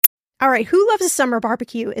All right, who loves a summer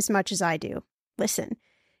barbecue as much as I do? Listen,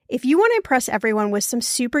 if you want to impress everyone with some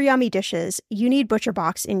super yummy dishes, you need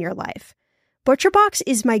ButcherBox in your life. ButcherBox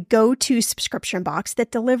is my go-to subscription box that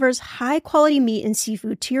delivers high-quality meat and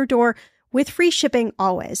seafood to your door with free shipping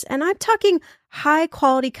always. And I'm talking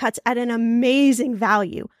high-quality cuts at an amazing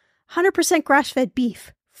value. 100% grass-fed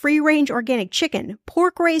beef, free-range organic chicken,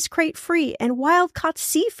 pork raised crate-free, and wild-caught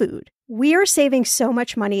seafood. We are saving so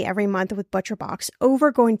much money every month with ButcherBox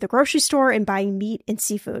over going to the grocery store and buying meat and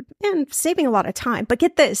seafood, and saving a lot of time. But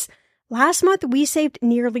get this, last month we saved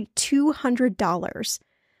nearly $200.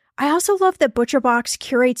 I also love that ButcherBox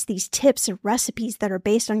curates these tips and recipes that are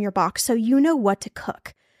based on your box so you know what to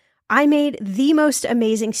cook. I made the most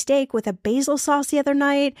amazing steak with a basil sauce the other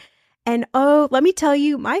night, and oh, let me tell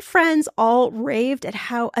you, my friends all raved at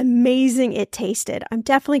how amazing it tasted. I'm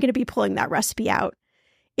definitely going to be pulling that recipe out.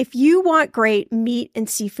 If you want great meat and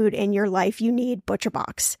seafood in your life, you need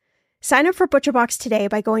ButcherBox. Sign up for ButcherBox today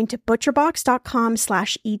by going to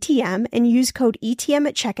butcherbox.com/ETM and use code ETM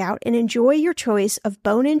at checkout and enjoy your choice of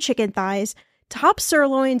bone-in chicken thighs, top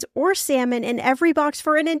sirloins, or salmon in every box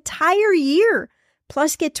for an entire year.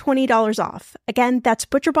 Plus, get $20 off. Again, that's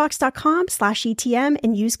butcherbox.com/ETM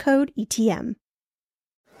and use code ETM.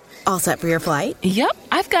 All set for your flight? Yep,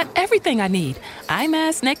 I've got everything I need. Eye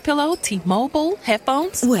mask, neck pillow, T-Mobile,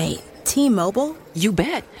 headphones. Wait, T-Mobile? You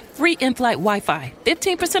bet. Free in-flight Wi-Fi.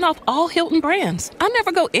 15% off all Hilton brands. I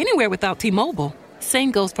never go anywhere without T-Mobile.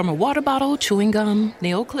 Same goes from a water bottle, chewing gum,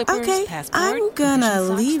 nail clippers, okay, passport. I'm gonna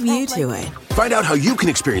leave you to it. Find out how you can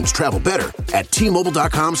experience travel better at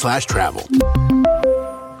T-Mobile.com/travel.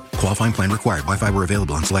 Qualifying plan required. Wi-Fi were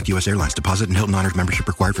available on select U.S. airlines. Deposit and Hilton Honors membership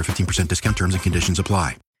required for 15% discount. Terms and conditions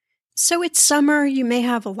apply. So it's summer, you may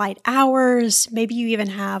have light hours, maybe you even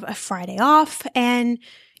have a Friday off, and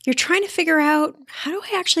you're trying to figure out, how do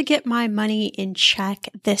I actually get my money in check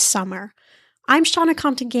this summer? I'm Shannah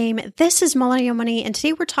Compton Game, this is Millennial Money, and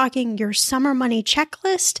today we're talking your summer money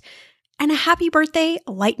checklist and a happy birthday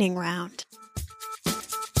lightning round.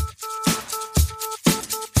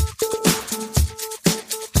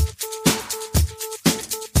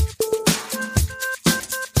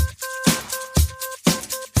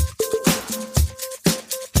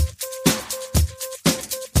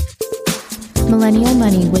 Millennial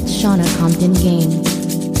Money with Shannah Compton Game.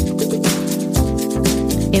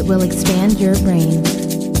 It will expand your brain.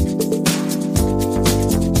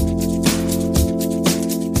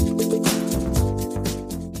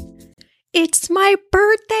 It's my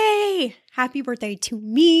birthday! Happy birthday to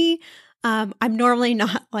me. I'm normally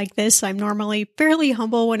not like this. I'm normally fairly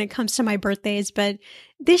humble when it comes to my birthdays, but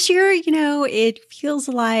this year, it feels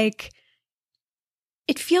like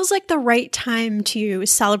the right time to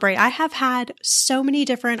celebrate. I have had so many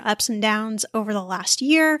different ups and downs over the last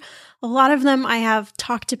year. A lot of them I have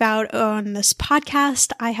talked about on this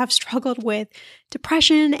podcast. I have struggled with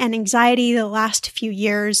depression and anxiety the last few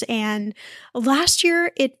years. And last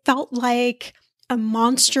year, it felt like a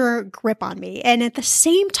monster grip on me. And at the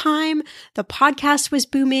same time, the podcast was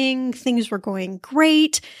booming. Things were going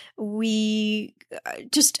great.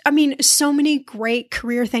 So many great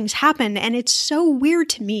career things happen. And it's so weird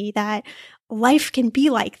to me that life can be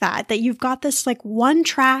like that you've got this like one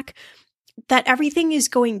track that everything is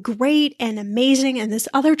going great and amazing, and this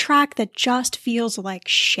other track that just feels like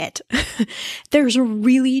shit. There's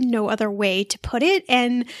really no other way to put it.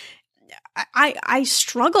 And I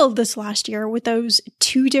struggled this last year with those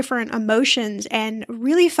two different emotions and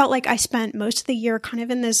really felt like I spent most of the year kind of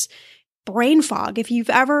in this brain fog. If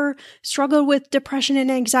you've ever struggled with depression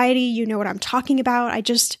and anxiety, you know what I'm talking about.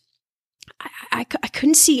 I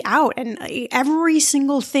couldn't see out, and every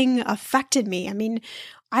single thing affected me. I mean,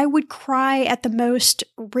 I would cry at the most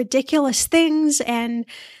ridiculous things, and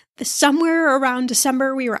somewhere around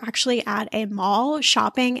December, we were actually at a mall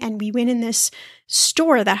shopping, and we went in this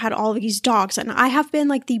store that had all these dogs. And I have been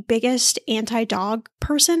like the biggest anti-dog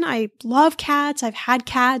person. I love cats. I've had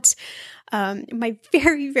cats. My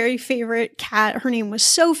very, very favorite cat, her name was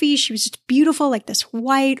Sophie. She was just beautiful, like this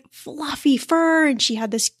white, fluffy fur. And she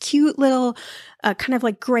had this cute little kind of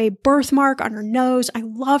like gray birthmark on her nose. I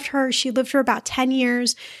loved her. She lived for about 10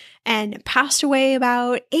 years and passed away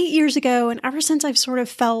about 8 years ago. And ever since, I've sort of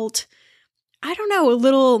felt, I don't know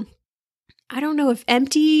if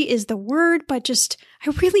empty is the word, but just,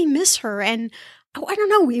 I really miss her. And I don't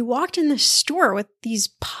know, we walked in the store with these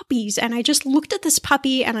puppies, and I just looked at this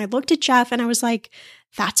puppy and I looked at Jeff and I was like,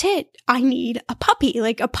 that's it. I need a puppy.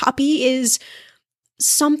 Like, a puppy is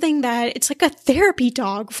something that it's like a therapy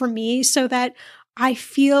dog for me, so that I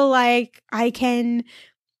feel like I can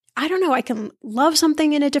I don't know, I can love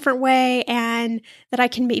something in a different way and that I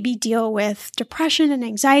can maybe deal with depression and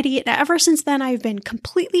anxiety. And ever since then, I've been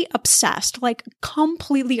completely obsessed on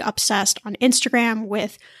Instagram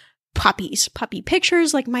with puppies, puppy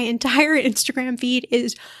pictures. Like my entire Instagram feed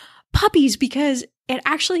is puppies because it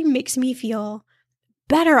actually makes me feel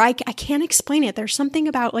better. I can't explain it. There's something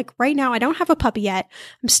about like right now, I don't have a puppy yet.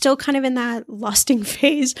 I'm still kind of in that lusting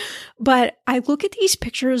phase, but I look at these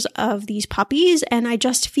pictures of these puppies and I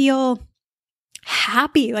just feel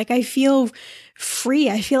happy. Like I feel free.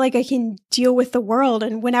 I feel like I can deal with the world.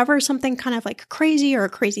 And whenever something kind of like crazy or a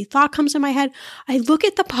crazy thought comes in my head, I look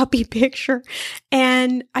at the puppy picture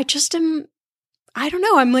and I just am, I don't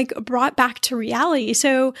know, I'm like brought back to reality.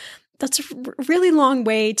 So that's a really long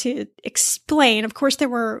way to explain. Of course, there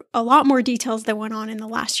were a lot more details that went on in the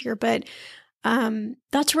last year, but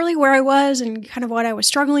that's really where I was and kind of what I was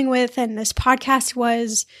struggling with. And this podcast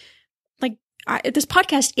was like, this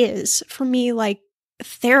podcast is for me like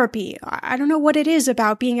therapy. I don't know what it is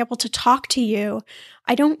about being able to talk to you.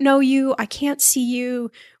 I don't know you. I can't see you.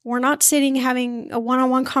 We're not sitting having a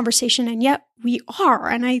one-on-one conversation, and yet we are.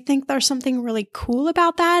 And I think there's something really cool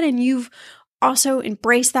about that. And you've also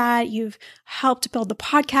embraced that. You've helped build the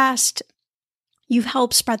podcast. You've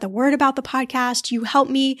helped spread the word about the podcast. You help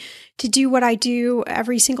me to do what I do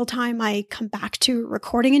every single time I come back to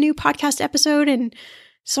recording a new podcast episode. And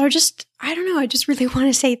so I just really want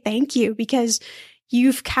to say thank you because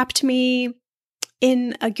you've kept me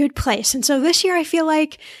in a good place. And so this year I feel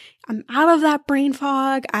like I'm out of that brain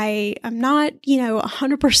fog. I'm not,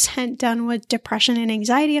 100% done with depression and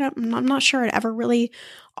anxiety. And I'm not sure it ever really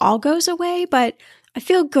all goes away, but I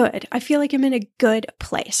feel good. I feel like I'm in a good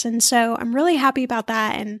place. And so I'm really happy about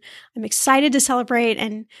that. And I'm excited to celebrate.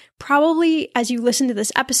 And probably as you listen to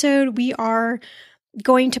this episode, we are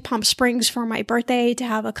going to Palm Springs for my birthday to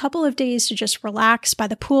have a couple of days to just relax by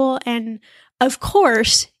the pool. And of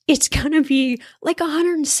course, it's going to be like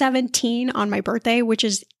 117 on my birthday, which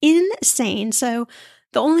is insane. So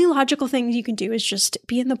the only logical thing you can do is just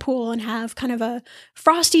be in the pool and have kind of a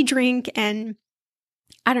frosty drink. And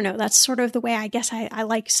I don't know, that's sort of the way I guess I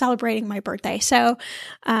like celebrating my birthday. So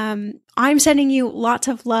I'm sending you lots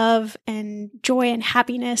of love and joy and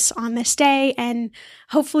happiness on this day. And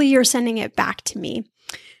hopefully you're sending it back to me.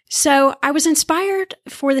 So I was inspired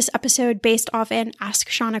for this episode based off an Ask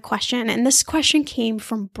Shannah question. And this question came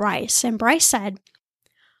from Bryce. And Bryce said,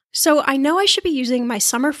 so I know I should be using my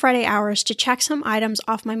summer Friday hours to check some items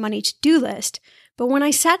off my money to-do list. But when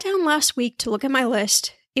I sat down last week to look at my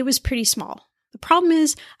list, it was pretty small. The problem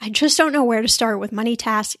is I just don't know where to start with money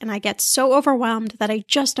tasks, and I get so overwhelmed that I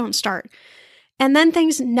just don't start. And then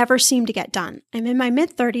things never seem to get done. I'm in my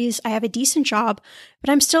mid-30s, I have a decent job, but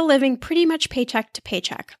I'm still living pretty much paycheck to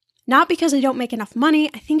paycheck. Not because I don't make enough money,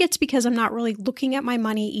 I think it's because I'm not really looking at my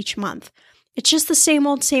money each month. It's just the same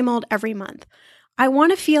old every month. I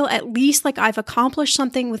want to feel at least like I've accomplished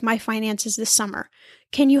something with my finances this summer.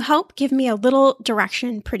 Can you help give me a little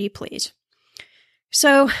direction, pretty please?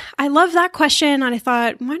 So I love that question, and I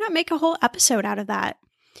thought, why not make a whole episode out of that?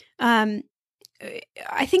 I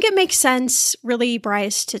think it makes sense, really,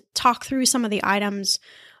 Bryce, to talk through some of the items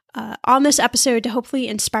on this episode to hopefully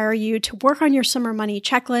inspire you to work on your summer money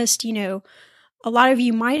checklist. You know, a lot of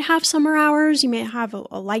you might have summer hours. You may have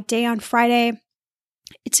a light day on Friday.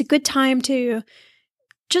 It's a good time to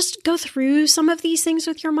just go through some of these things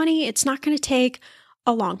with your money. It's not going to take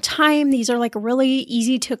a long time. These are like really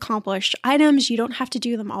easy to accomplish items. You don't have to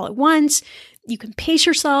do them all at once. You can pace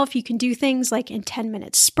yourself. You can do things like in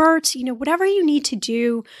 10-minute spurts, whatever you need to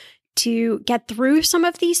do to get through some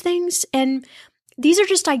of these things. And these are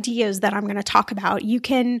just ideas that I'm going to talk about. You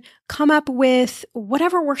can come up with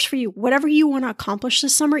whatever works for you, whatever you want to accomplish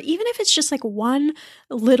this summer, even if it's just like one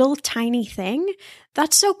little tiny thing.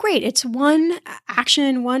 That's so great. It's one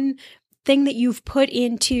action, one thing that you've put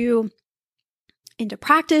into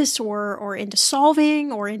practice or into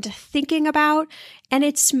solving or into thinking about, and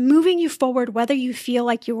it's moving you forward whether you feel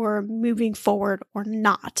like you're moving forward or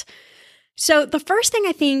not. So the first thing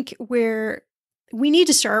I think where we need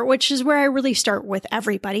to start, which is where I really start with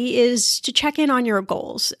everybody, is to check in on your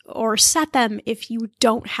goals or set them if you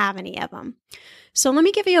don't have any of them. So let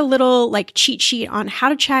me give you a little cheat sheet on how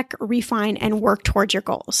to check, refine, and work towards your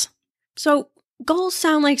goals. So goals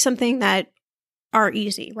sound like something that are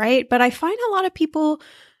easy, right? But I find a lot of people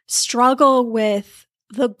struggle with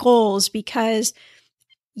the goals because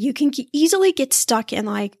you can easily get stuck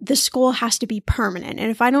in this goal has to be permanent.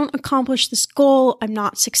 And if I don't accomplish this goal, I'm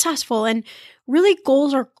not successful. And really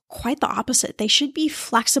goals are quite the opposite. They should be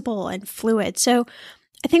flexible and fluid. So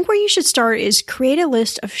I think where you should start is create a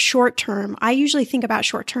list of short-term. I usually think about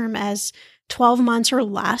short-term as 12 months or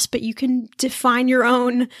less, but you can define your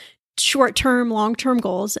own short-term, long-term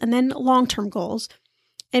goals, and then long-term goals.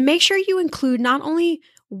 And make sure you include not only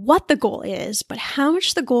what the goal is, but how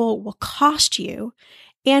much the goal will cost you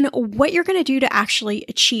and what you're going to do to actually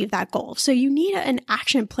achieve that goal. So you need an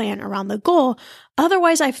action plan around the goal.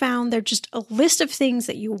 Otherwise, I found they're just a list of things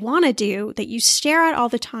that you want to do that you stare at all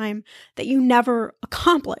the time that you never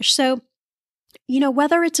accomplish. So,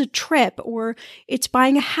 whether it's a trip or it's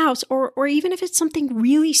buying a house or even if it's something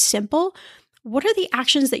really simple, what are the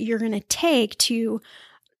actions that you're going to take to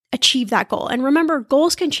achieve that goal? And remember,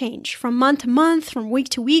 goals can change from month to month, from week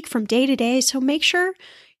to week, from day to day. So make sure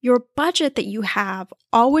your budget that you have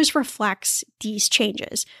always reflects these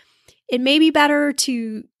changes. It may be better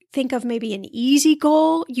to think of maybe an easy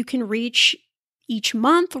goal you can reach each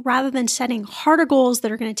month rather than setting harder goals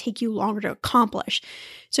that are going to take you longer to accomplish.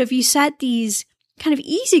 So if you set these kind of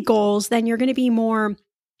easy goals, then you're going to be more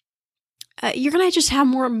you're going to just have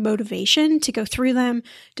more motivation to go through them,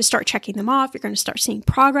 to start checking them off. You're going to start seeing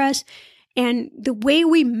progress. And the way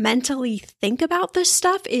we mentally think about this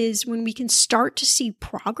stuff is when we can start to see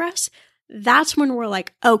progress, that's when we're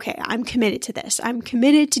like, okay, I'm committed to this. I'm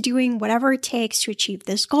committed to doing whatever it takes to achieve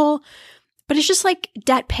this goal. But it's just like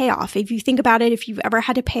debt payoff. If you think about it, if you've ever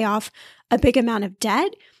had to pay off a big amount of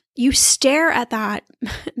debt, you stare at that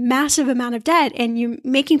massive amount of debt and you're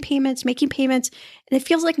making payments, and it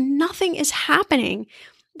feels like nothing is happening.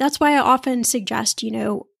 That's why I often suggest,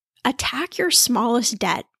 attack your smallest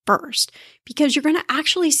debt first, because you're going to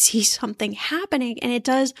actually see something happening and it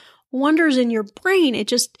does wonders in your brain. It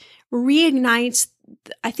just reignites,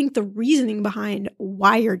 I think, the reasoning behind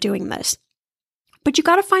why you're doing this. But you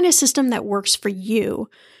got to find a system that works for you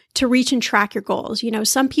to reach and track your goals.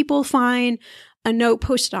 Some people find a note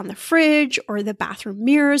posted on the fridge or the bathroom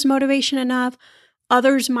mirror is motivation enough.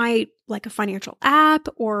 Others might like a financial app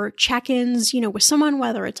or check-ins, with someone,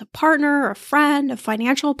 whether it's a partner, a friend, a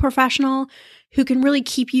financial professional who can really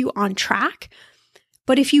keep you on track.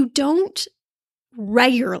 But if you don't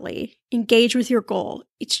regularly engage with your goal,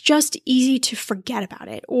 it's just easy to forget about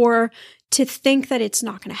it or to think that it's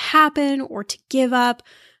not going to happen or to give up.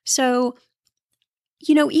 So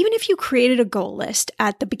even if you created a goal list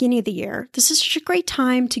at the beginning of the year, this is such a great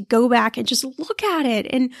time to go back and just look at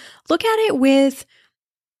it with,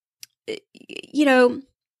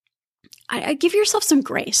 I give yourself some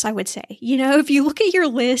grace, I would say. If you look at your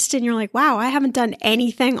list and you're like, wow, I haven't done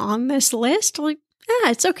anything on this list,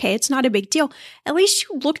 it's okay. It's not a big deal. At least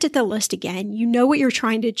you looked at the list again. You know what you're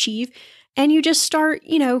trying to achieve and you just start,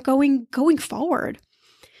 going forward.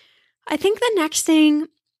 I think the next thing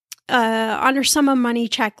on your sum of money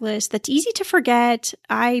checklist that's easy to forget,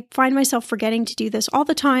 I find myself forgetting to do this all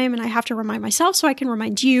the time and I have to remind myself so I can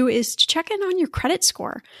remind you, is to check in on your credit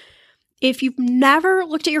score. If you've never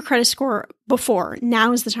looked at your credit score before,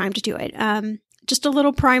 now is the time to do it. Just a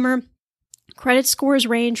little primer. Credit scores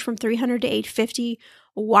range from 300 to 850.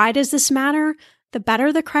 Why does this matter? The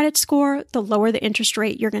better the credit score, the lower the interest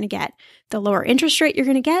rate you're going to get. The lower interest rate you're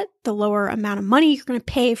going to get, the lower amount of money you're going to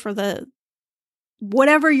pay for the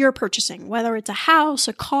whatever you're purchasing, whether it's a house,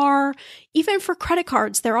 a car, even for credit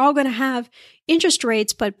cards, they're all going to have interest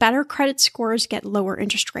rates, but better credit scores get lower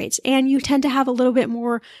interest rates. And you tend to have a little bit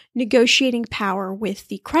more negotiating power with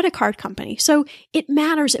the credit card company. So it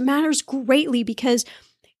matters. It matters greatly because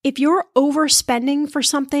if you're overspending for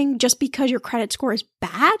something just because your credit score is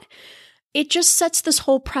bad, it just sets this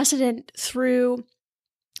whole precedent through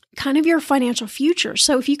kind of your financial future.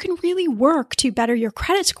 So if you can really work to better your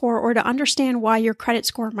credit score or to understand why your credit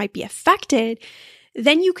score might be affected,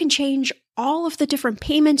 then you can change all of the different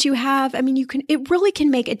payments you have. It really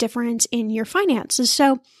can make a difference in your finances.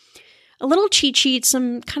 So a little cheat sheet,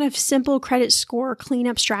 some kind of simple credit score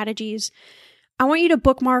cleanup strategies. I want you to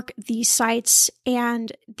bookmark these sites,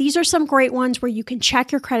 and these are some great ones where you can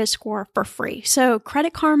check your credit score for free. So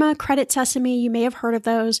Credit Karma, Credit Sesame, you may have heard of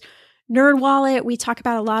those. NerdWallet, we talk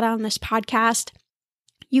about a lot on this podcast.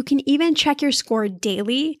 You can even check your score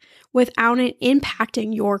daily without it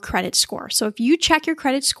impacting your credit score. So if you check your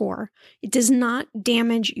credit score, it does not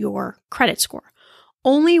damage your credit score.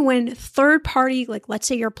 Only when third party, like let's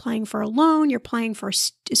say you're applying for a loan, you're applying for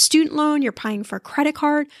a student loan, you're applying for a credit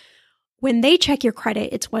card, when they check your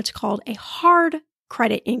credit, it's what's called a hard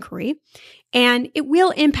credit inquiry, and it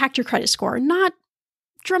will impact your credit score. Not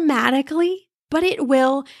dramatically, but it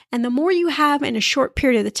will. And the more you have in a short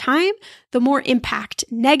period of time, the more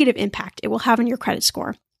negative impact it will have on your credit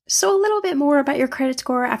score. So a little bit more about your credit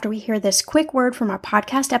score after we hear this quick word from our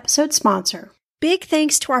podcast episode sponsor. Big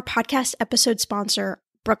thanks to our podcast episode sponsor,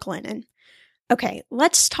 Brooklinen. Okay,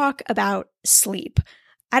 let's talk about sleep.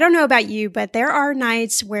 I don't know about you, but there are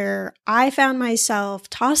nights where I found myself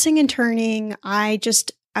tossing and turning. I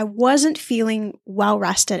wasn't feeling well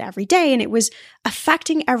rested every day, and it was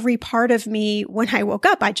affecting every part of me when I woke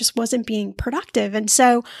up. I just wasn't being productive. And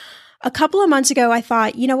so a couple of months ago, I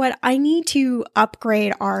thought, you know what? I need to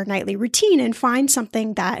upgrade our nightly routine and find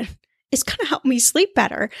something that is going to help me sleep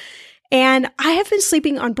better. And I have been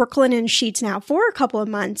sleeping on Brooklinen sheets now for a couple of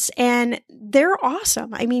months, and they're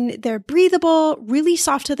awesome. I mean, they're breathable, really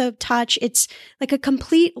soft to the touch. It's like a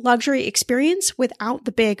complete luxury experience without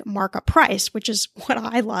the big markup price, which is what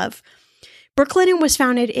I love. Brooklinen was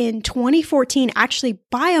founded in 2014, actually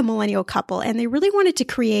by a millennial couple, and they really wanted to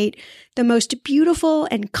create the most beautiful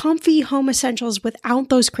and comfy home essentials without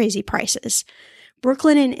those crazy prices.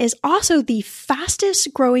 Brooklinen is also the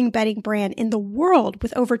fastest growing bedding brand in the world,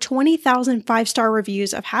 with over 20,000 5-star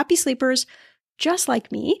reviews of happy sleepers just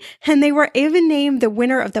like me, and they were even named the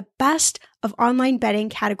winner of the Best of Online Bedding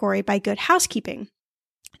category by Good Housekeeping.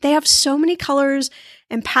 They have so many colors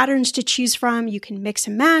and patterns to choose from. You can mix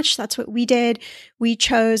and match. That's what we did. We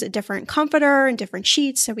chose a different comforter and different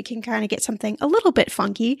sheets so we can kind of get something a little bit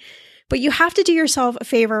funky. But you have to do yourself a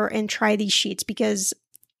favor and try these sheets, because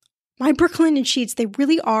my Brooklinen sheets, they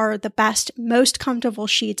really are the best, most comfortable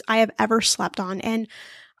sheets I have ever slept on. And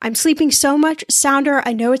I'm sleeping so much sounder.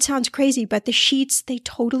 I know it sounds crazy, but the sheets, they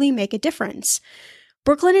totally make a difference.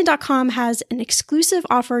 Brooklinen.com has an exclusive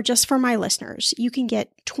offer just for my listeners. You can get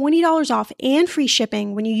 $20 off and free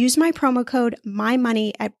shipping when you use my promo code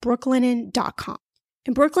MyMoney at Brooklinen.com.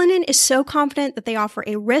 And Brooklinen is so confident that they offer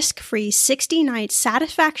a risk-free 60-night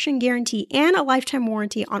satisfaction guarantee and a lifetime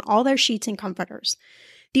warranty on all their sheets and comforters.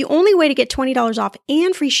 The only way to get $20 off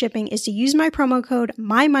and free shipping is to use my promo code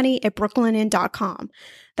MyMoney at Brooklinen.com.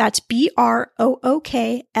 That's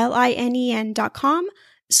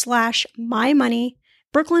BROOKLINEN.com/MyMoney.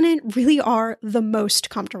 Brooklinen really are the most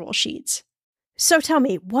comfortable sheets. So tell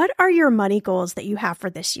me, what are your money goals that you have for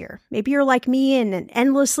this year? Maybe you're like me and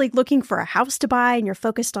endlessly looking for a house to buy, and you're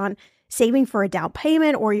focused on saving for a down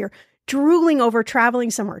payment, or you're drooling over traveling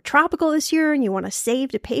somewhere tropical this year and you want to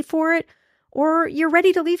save to pay for it. Or you're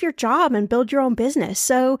ready to leave your job and build your own business,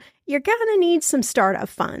 so you're going to need some startup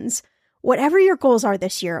funds. Whatever your goals are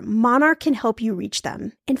this year, Monarch can help you reach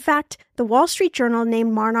them. In fact, the Wall Street Journal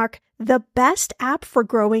named Monarch the best app for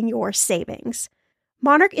growing your savings.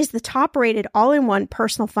 Monarch is the top-rated all-in-one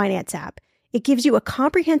personal finance app. It gives you a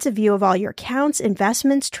comprehensive view of all your accounts,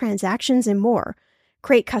 investments, transactions, and more.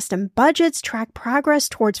 Create custom budgets, track progress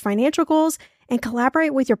towards financial goals, and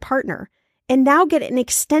collaborate with your partner. And now get an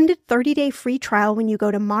extended 30-day free trial when you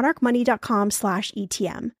go to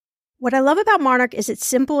monarchmoney.com/ETM. What I love about Monarch is its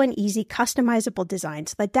simple and easy customizable design,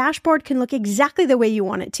 so the dashboard can look exactly the way you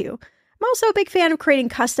want it to. I'm also a big fan of creating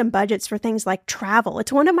custom budgets for things like travel.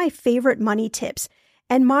 It's one of my favorite money tips,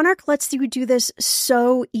 and Monarch lets you do this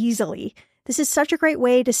so easily. This is such a great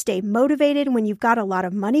way to stay motivated when you've got a lot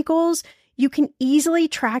of money goals. You can easily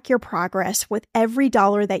track your progress with every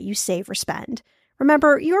dollar that you save or spend.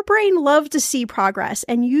 Remember, your brain loves to see progress,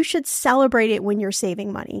 and you should celebrate it when you're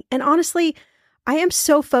saving money. And honestly, I am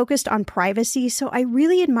so focused on privacy, so I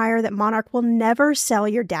really admire that Monarch will never sell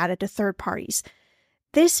your data to third parties.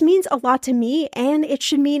 This means a lot to me, and it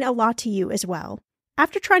should mean a lot to you as well.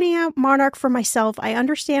 After trying out Monarch for myself, I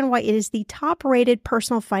understand why it is the top-rated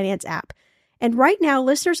personal finance app. And right now,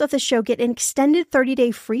 listeners of the show get an extended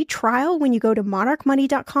 30-day free trial when you go to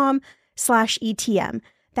monarchmoney.com/ETM.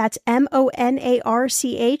 That's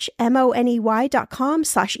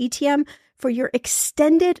monarchmoney.com/ETM for your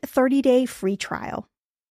extended 30-day free trial.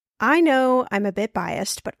 I know I'm a bit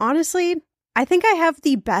biased, but honestly, I think I have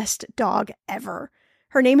the best dog ever.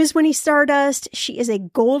 Her name is Winnie Stardust. She is a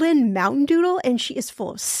golden mountain doodle, and she is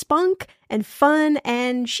full of spunk and fun,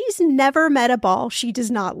 and she's never met a ball she does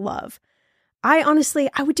not love. I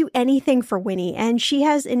would do anything for Winnie, and she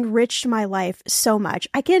has enriched my life so much.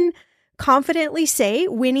 I can confidently say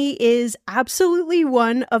Winnie is absolutely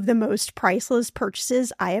one of the most priceless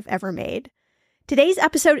purchases I have ever made. Today's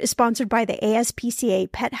episode is sponsored by the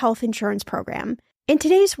ASPCA Pet Health Insurance Program. In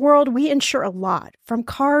today's world, we insure a lot, from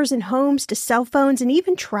cars and homes to cell phones and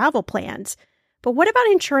even travel plans. But what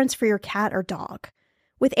about insurance for your cat or dog?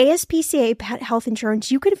 With ASPCA Pet Health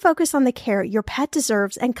Insurance, you can focus on the care your pet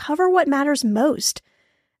deserves and cover what matters most.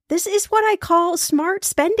 This is what I call smart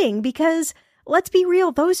spending, because let's be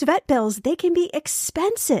real, those vet bills, they can be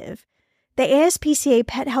expensive. The ASPCA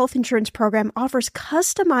Pet Health Insurance Program offers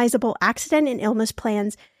customizable accident and illness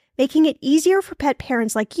plans, making it easier for pet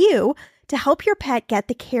parents like you to help your pet get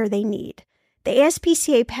the care they need. The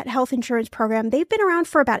ASPCA Pet Health Insurance Program, they've been around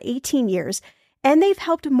for about 18 years, and they've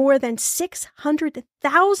helped more than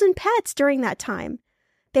 600,000 pets during that time.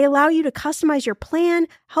 They allow you to customize your plan,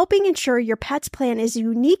 helping ensure your pet's plan is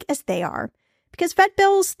unique as they are. Because vet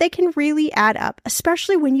bills, they can really add up,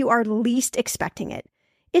 especially when you are least expecting it.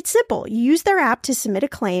 It's simple. You use their app to submit a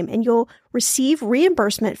claim and you'll receive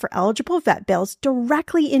reimbursement for eligible vet bills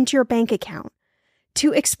directly into your bank account.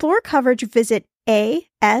 To explore coverage, visit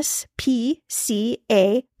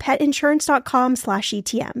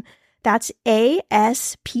aspcapetinsurance.com/ETM. That's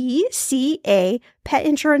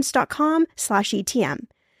aspcapetinsurance.com/ETM.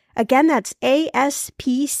 Again, that's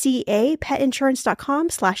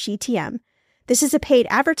aspcapetinsurance.com/ETM. This is a paid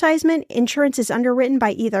advertisement. Insurance is underwritten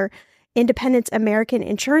by either Independence American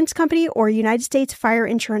Insurance Company or United States Fire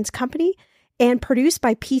Insurance Company and produced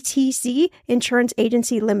by PTC Insurance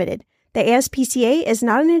Agency Limited. The ASPCA is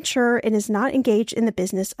not an insurer and is not engaged in the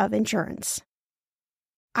business of insurance.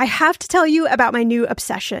 I have to tell you about my new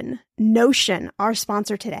obsession, Notion, our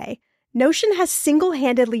sponsor today. Notion has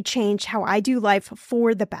single-handedly changed how I do life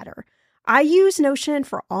for the better. I use Notion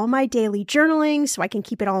for all my daily journaling so I can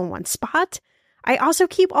keep it all in one spot. I also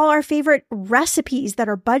keep all our favorite recipes that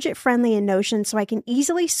are budget-friendly in Notion so I can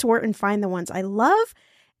easily sort and find the ones I love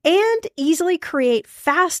and easily create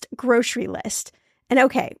fast grocery lists. And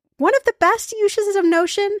okay, one of the best uses of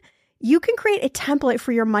Notion, you can create a template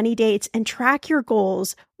for your money dates and track your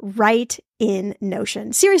goals right in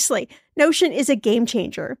Notion. Seriously, Notion is a game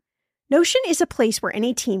changer. Notion is a place where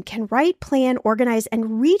any team can write, plan, organize,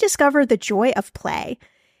 and rediscover the joy of play.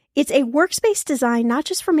 It's a workspace designed not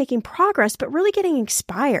just for making progress, but really getting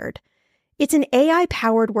inspired. It's an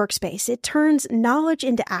AI-powered workspace. It turns knowledge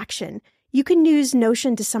into action. You can use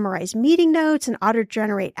Notion to summarize meeting notes and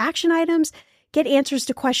auto-generate action items, get answers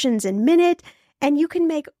to questions in minutes, and you can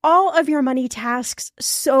make all of your money tasks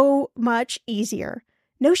so much easier.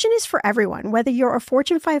 Notion is for everyone, whether you're a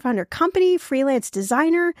Fortune 500 company, freelance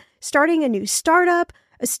designer, starting a new startup,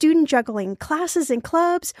 a student juggling classes and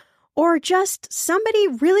clubs, or just somebody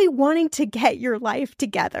really wanting to get your life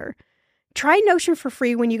together. Try Notion for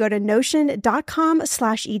free when you go to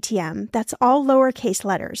notion.com/ETM. That's all lowercase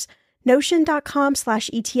letters.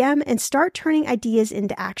 Notion.com/ETM and start turning ideas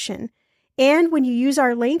into action. And when you use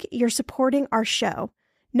our link, you're supporting our show.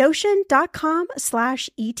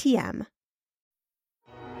 Notion.com/ETM.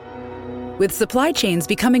 With supply chains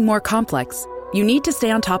becoming more complex, you need to stay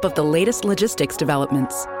on top of the latest logistics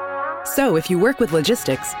developments. So if you work with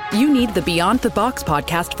logistics, you need the Beyond the Box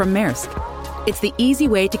podcast from Maersk. It's the easy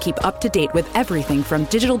way to keep up to date with everything from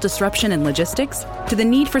digital disruption in logistics to the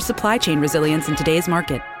need for supply chain resilience in today's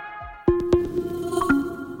market.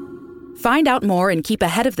 Find out more and keep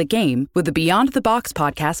ahead of the game with the Beyond the Box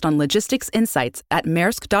podcast on logistics insights at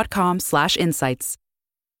maersk.com/insights.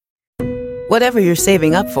 Whatever you're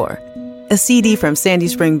saving up for, a CD from Sandy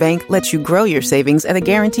Spring Bank lets you grow your savings at a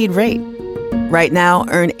guaranteed rate. Right now,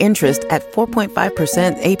 earn interest at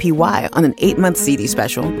 4.5% APY on an 8-month CD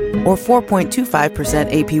special or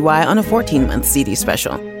 4.25% APY on a 14-month CD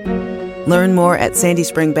special. Learn more at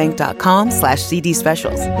sandyspringbank.com/CD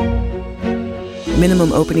specials.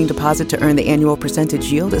 Minimum opening deposit to earn the annual percentage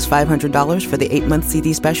yield is $500 for the 8-month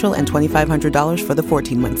CD special and $2,500 for the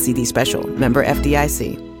 14-month CD special. Member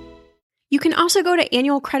FDIC. You can also go to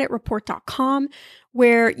annualcreditreport.com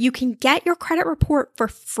where you can get your credit report for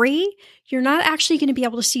free. You're not actually going to be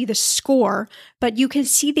able to see the score, but you can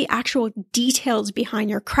see the actual details behind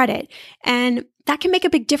your credit. And that can make a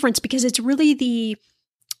big difference because it's really the,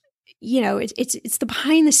 it's the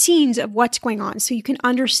behind the scenes of what's going on. So you can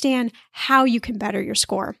understand how you can better your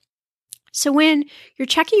score. So when you're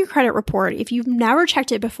checking your credit report, if you've never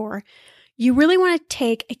checked it before, you really want to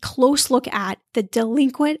take a close look at the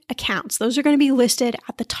delinquent accounts. Those are going to be listed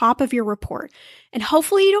at the top of your report. And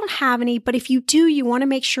hopefully you don't have any, but if you do, you want to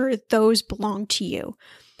make sure those belong to you.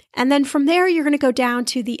 And then from there, you're going to go down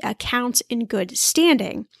to the accounts in good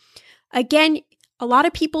standing. Again, a lot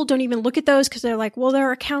of people don't even look at those because they're like, well, there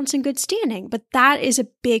are accounts in good standing, but that is a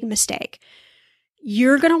big mistake.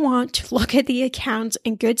 You're going to want to look at the accounts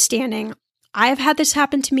in good standing. I've had this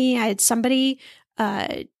happen to me. I had somebody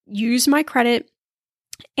use my credit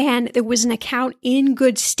and there was an account in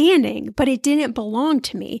good standing, but it didn't belong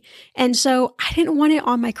to me. And so I didn't want it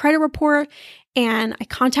on my credit report and I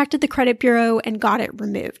contacted the credit bureau and got it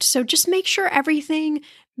removed. So just make sure everything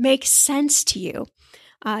makes sense to you.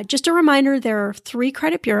 Just a reminder, there are 3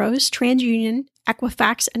 credit bureaus, TransUnion,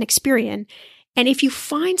 Equifax, and Experian. And if you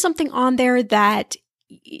find something on there that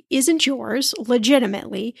isn't yours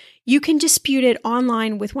legitimately, you can dispute it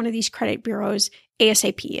online with one of these credit bureaus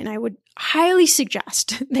ASAP. And I would highly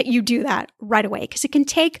suggest that you do that right away because it can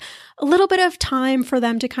take a little bit of time for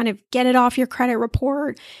them to kind of get it off your credit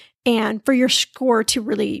report and for your score to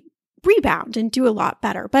really rebound and do a lot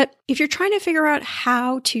better. But if you're trying to figure out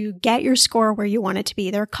how to get your score where you want it to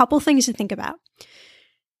be, there are a couple things to think about.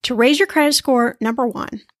 To raise your credit score, number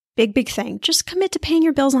one, big thing, just commit to paying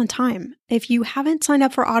your bills on time. If you haven't signed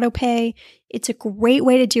up for autopay, it's a great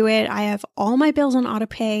way to do it. I have all my bills on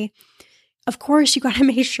autopay. Of course, you got to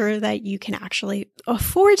make sure that you can actually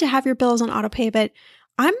afford to have your bills on autopay, but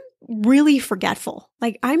I'm really forgetful.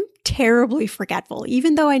 Like, I'm terribly forgetful,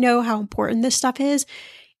 even though I know how important this stuff is.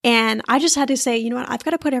 And I just had to say, you know what, I've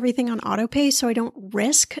got to put everything on autopay so I don't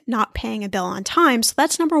risk not paying a bill on time. So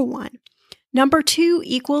that's number one. Number two,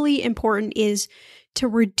 equally important, is to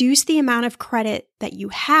reduce the amount of credit that you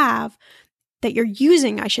have, that you're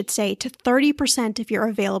using, I should say, to 30% of your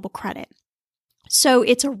available credit. So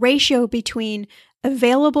it's a ratio between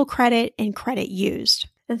available credit and credit used.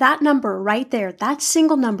 That number right there, that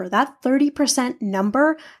single number, that 30%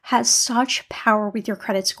 number has such power with your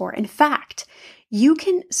credit score. In fact, you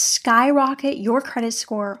can skyrocket your credit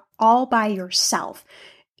score all by yourself.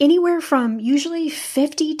 Anywhere from usually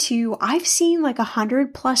 50 to I've seen like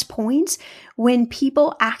 100 plus points when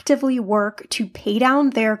people actively work to pay down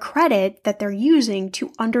their credit that they're using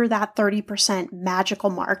to under that 30% magical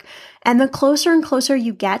mark. And the closer and closer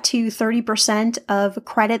you get to 30% of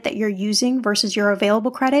credit that you're using versus your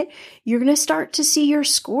available credit, you're going to start to see your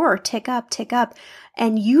score tick up.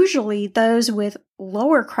 And usually those with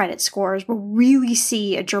lower credit scores will really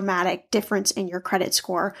see a dramatic difference in your credit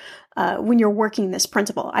score when you're working this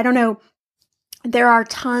principle. I don't know. There are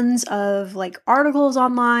tons of like articles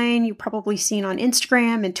online you've probably seen on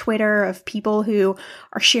Instagram and Twitter of people who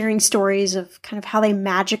are sharing stories of kind of how they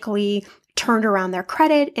magically turned around their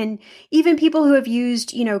credit, and even people who have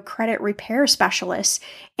used, credit repair specialists.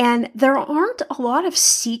 And there aren't a lot of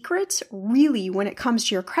secrets really when it comes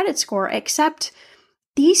to your credit score, except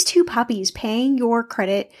these two puppies: paying your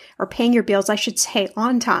credit, or paying your bills, I should say,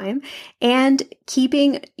 on time, and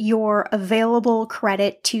keeping your available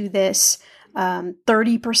credit to this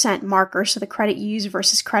 30% marker. So the credit used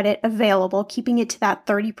versus credit available, keeping it to that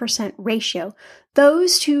 30% ratio.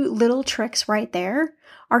 Those two little tricks right there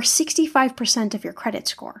are 65% of your credit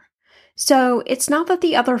score. So it's not that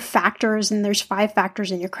the other factors, and there's 5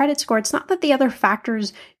 factors in your credit score, it's not that the other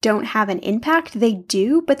factors don't have an impact. They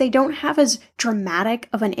do, but they don't have as dramatic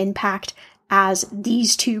of an impact as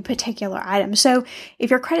these two particular items. So if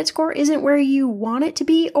your credit score isn't where you want it to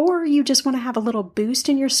be, or you just want to have a little boost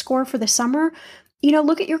in your score for the summer,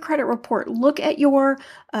 look at your credit report, look at your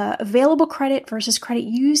available credit versus credit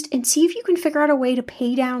used, and see if you can figure out a way to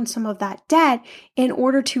pay down some of that debt in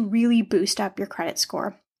order to really boost up your credit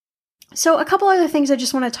score. So a couple other things I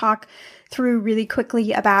just want to talk through really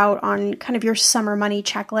quickly about on kind of your summer money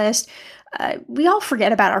checklist. We all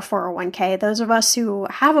forget about our 401k. Those of us who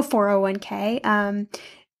have a 401k,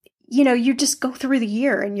 you just go through the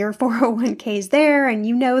year and your 401k is there and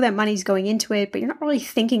you know that money's going into it, but you're not really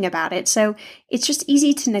thinking about it. So it's just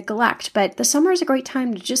easy to neglect. But the summer is a great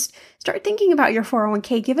time to just start thinking about your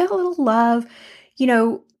 401k, give it a little love.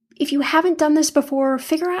 If you haven't done this before,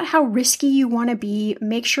 figure out how risky you want to be.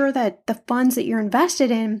 Make sure that the funds that you're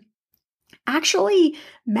invested in actually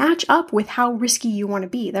match up with how risky you want to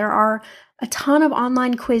be. There are a ton of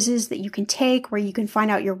online quizzes that you can take where you can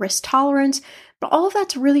find out your risk tolerance, but all of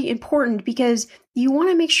that's really important because you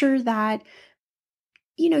want to make sure that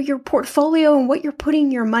your portfolio and what you're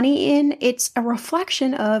putting your money in, it's a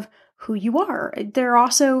reflection of who you are. There are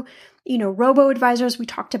also robo-advisors. We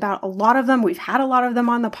talked about a lot of them. We've had a lot of them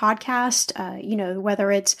on the podcast,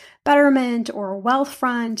 whether it's Betterment or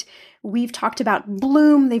Wealthfront. We've talked about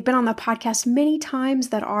Bloom. They've been on the podcast many times,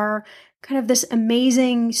 that are kind of this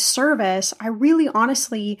amazing service. I really,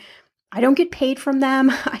 honestly, I don't get paid from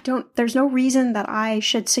them. There's no reason that I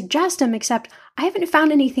should suggest them, except I haven't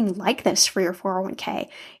found anything like this for your 401k.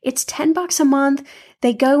 It's $10 a month.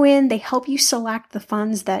 They go in, they help you select the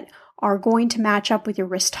funds that are going to match up with your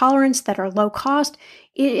risk tolerance, that are low cost.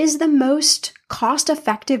 It is the most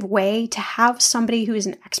cost-effective way to have somebody who is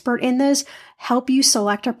an expert in this help you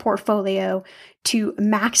select a portfolio to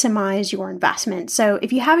maximize your investment. So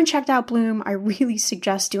if you haven't checked out Bloom, I really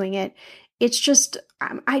suggest doing it. It's just,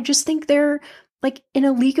 I just think they're like in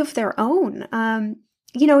a league of their own.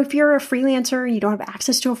 If you're a freelancer and you don't have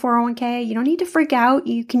access to a 401k, you don't need to freak out.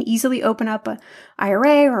 You can easily open up an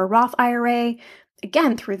IRA or a Roth IRA,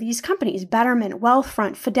 again, through these companies: Betterment,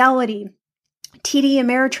 Wealthfront, Fidelity, TD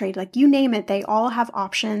Ameritrade, like you name it. They all have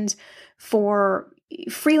options for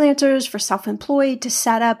freelancers, for self-employed, to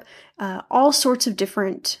set up all sorts of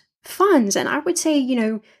different funds. And I would say,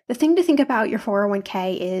 the thing to think about your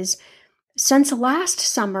 401k is, since last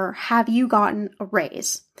summer, have you gotten a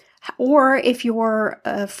raise? Or if you're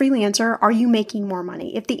a freelancer, are you making more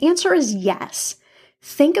money? If the answer is yes,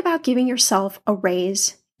 think about giving yourself a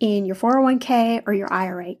raise in your 401k or your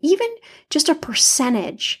IRA, even just a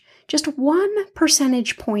percentage, just 1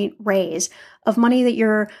 percentage point raise of money that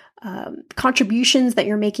your contributions that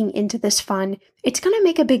you're making into this fund. It's going to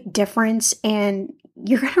make a big difference, and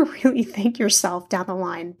you're going to really thank yourself down the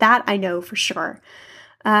line. That I know for sure.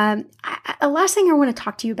 The last thing I want to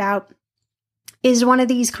talk to you about is one of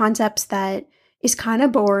these concepts that is kind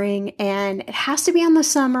of boring, and it has to be on the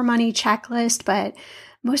summer money checklist, but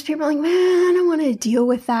most people are like, man, I don't want to deal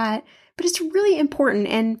with that. But it's really important,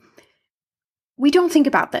 and we don't think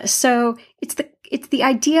about this. So it's the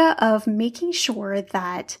idea of making sure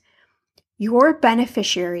that your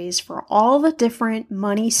beneficiaries for all the different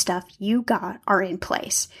money stuff you got are in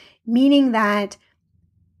place, meaning that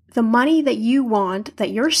the money that you want, that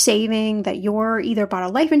you're saving, that you're either bought a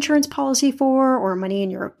life insurance policy for, or money in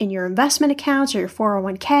your investment accounts or your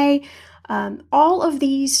 401k, all of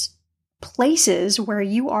these places where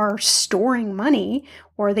you are storing money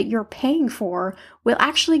or that you're paying for will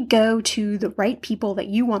actually go to the right people that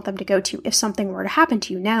you want them to go to if something were to happen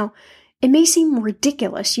to you. Now, it may seem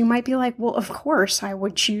ridiculous. You might be like, well, of course I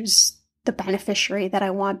would choose the beneficiary that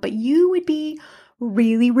I want, but you would be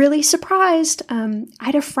really, really surprised. I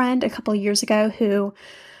had a friend a couple of years ago who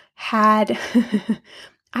had,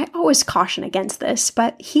 I always caution against this,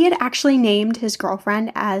 but he had actually named his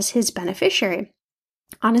girlfriend as his beneficiary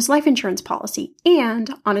on his life insurance policy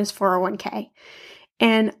and on his 401k.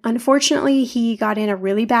 And unfortunately, he got in a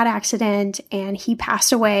really bad accident and he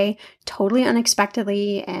passed away totally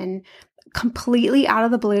unexpectedly and completely out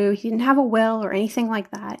of the blue. He didn't have a will or anything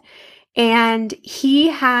like that. And he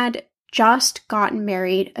had just gotten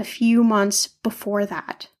married a few months before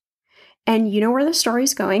that. And you know where the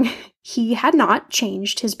story's going. He had not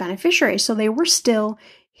changed his beneficiary, so they were still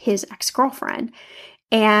his ex-girlfriend.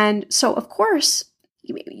 And so, of course,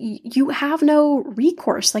 you have no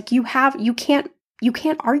recourse. Like you can't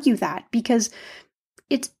argue that, because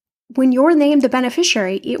it's when you're named the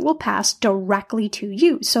beneficiary, it will pass directly to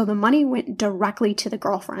you. So the money went directly to the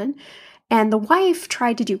girlfriend. And the wife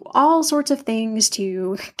tried to do all sorts of things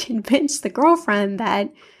to convince the girlfriend that,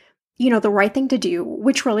 the right thing to do,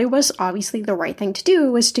 which really was obviously the right thing to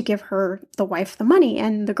do, was to give the wife the money.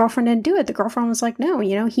 And the girlfriend didn't do it. The girlfriend was like, no,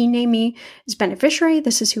 he named me as beneficiary.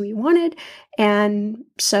 This is who he wanted. And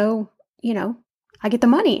so, I get the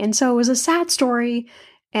money. And so it was a sad story.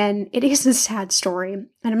 And it is a sad story. And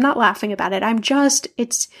I'm not laughing about it.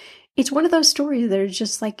 It's one of those stories that are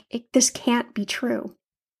just like, this can't be true.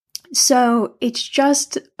 So it's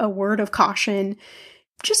just a word of caution.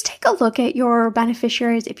 Just take a look at your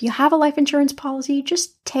beneficiaries. If you have a life insurance policy,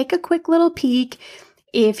 just take a quick little peek.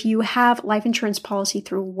 If you have life insurance policy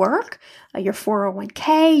through work, your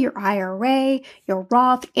 401k, your IRA, your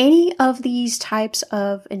Roth, any of these types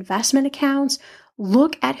of investment accounts,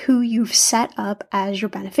 look at who you've set up as your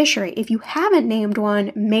beneficiary. If you haven't named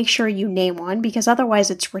one, make sure you name one, because otherwise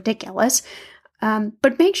it's ridiculous.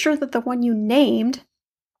 But make sure that the one you named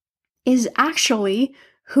is actually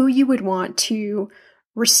who you would want to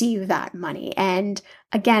receive that money. And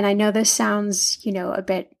again, I know this sounds, a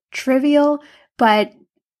bit trivial, but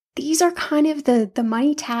these are kind of the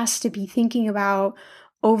money tasks to be thinking about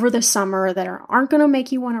over the summer that aren't going to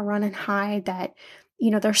make you want to run and hide, that,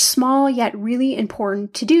 they're small yet really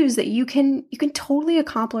important to-dos that you can totally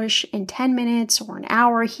accomplish in 10 minutes or an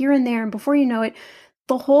hour here and there. And before you know it,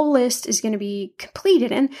 the whole list is going to be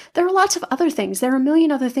completed. And there are lots of other things. There are a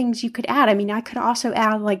million other things you could add. I mean, I could also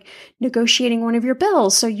add like negotiating one of your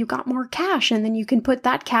bills so you got more cash, and then you can put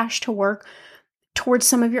that cash to work towards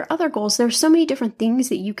some of your other goals. There's so many different things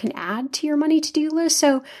that you can add to your money to-do list.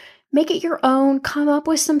 So make it your own, come up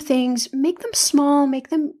with some things, make them small, make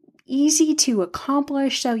them easy to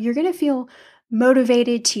accomplish. So you're going to feel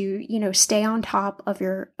motivated to, stay on top of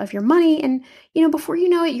your money. And, before you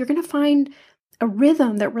know it, you're going to find a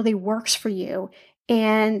rhythm that really works for you.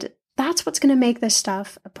 And that's what's going to make this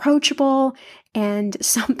stuff approachable and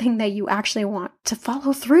something that you actually want to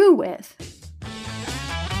follow through with.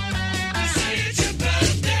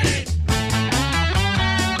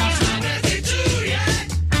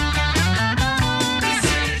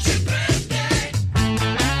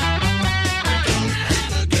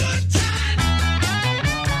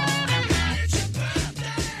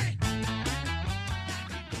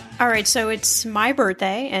 All right, so it's my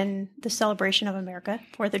birthday and the celebration of America,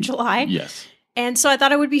 4th of July. Yes. And so I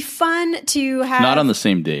thought it would be fun to have... Not on the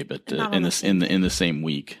same day, but in the same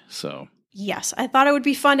week. So yes, I thought it would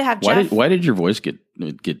be fun to have Jeff... Why did your voice get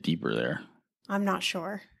deeper there? I'm not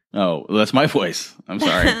sure. Oh, well, that's my voice. I'm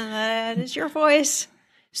sorry. That is your voice.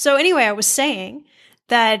 So anyway, I was saying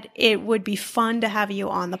that it would be fun to have you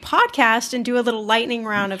on the podcast and do a little lightning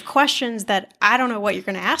round of questions that I don't know what you're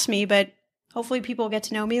going to ask me, but hopefully people get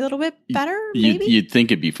to know me a little bit better. Maybe you'd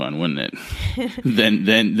think it'd be fun, wouldn't it?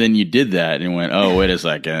 then you did that and went, oh, wait a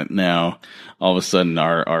second. Now all of a sudden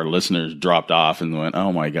our listeners dropped off and went,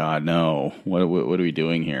 oh my God, no, what are we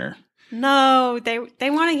doing here? No, they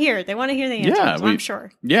want to hear. They want to hear the answers. I'm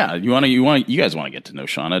sure. Yeah, you guys want to get to know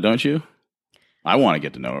Shannah, don't you? I want to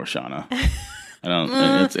get to know her, Shannah. I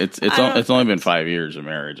don't. It's only been 5 years of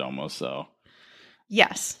marriage almost. So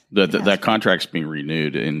yes, that contract's being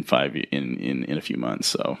renewed in a few months.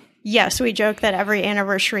 So yes, we joke that every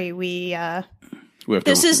anniversary we have.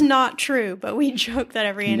 This is not true, but we joke that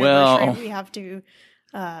every anniversary we have to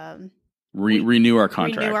renew our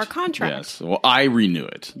contract. Renew our contract. Yes. Well, I renew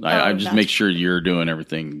it. I just make sure you're doing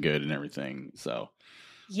everything good and everything. So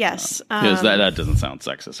yes, because that doesn't sound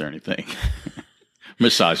sexist or anything.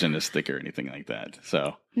 Misogynistic or anything like that.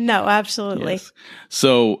 So no, absolutely. Yes.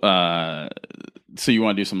 So you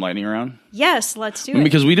want to do some lightning round? Yes, let's do it.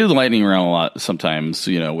 Because we do the lightning round a lot sometimes,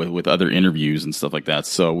 with other interviews and stuff like that.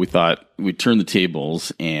 So we thought we'd turn the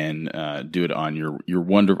tables and do it on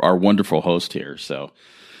our wonderful host here. So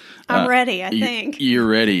I'm ready. I think you're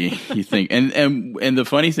ready. You think, and the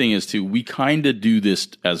funny thing is too, we kind of do this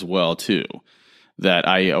as well too. That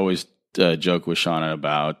I always joke with Shannah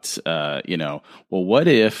about, well, what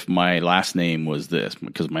if my last name was this?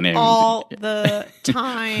 Because my name all the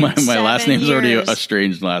time. my last name is already a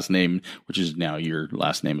strange last name, which is now your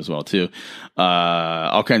last name as well too.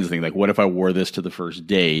 All kinds of things. Like, what if I wore this to the first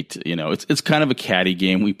date? It's kind of a catty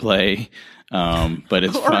game we play. But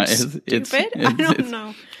it's fun. I don't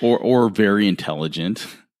know. Or very intelligent.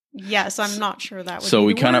 Yes, I'm not sure that would so be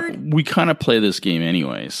we kind of play this game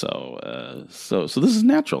anyway. So this is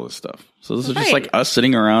natural, this stuff. So this is just like us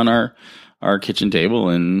sitting around our kitchen table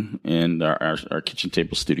and our kitchen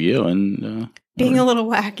table studio and being a little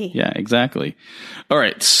wacky. Yeah, exactly. All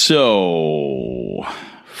right. So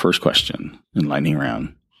first question in lightning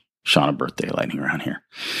round, Shannah birthday lightning round here.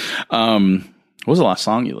 What was the last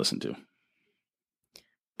song you listened to?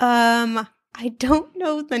 I don't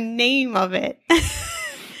know the name of it.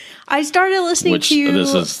 I started listening to...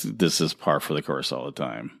 This is par for the course all the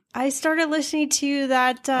time. I started listening to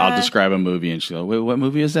that... I'll describe a movie and she'll go, wait, what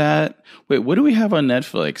movie is that? Wait, what do we have on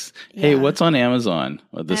Netflix? Yeah. Hey, what's on Amazon?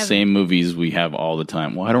 The same movies we have all the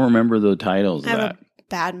time. Well, I don't remember the titles of that. I have a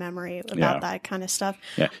bad memory about that kind of stuff.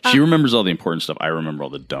 Yeah, she remembers all the important stuff. I remember all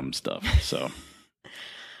the dumb stuff, so...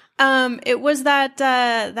 It was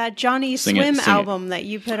that Johnny Swim album that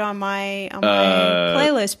you put on my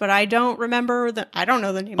playlist, but I don't remember I don't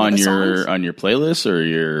know the name of the songs. On your playlist or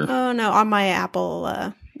your? Oh no, on my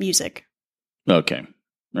Apple Music. Okay,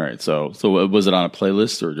 all right. So was it on a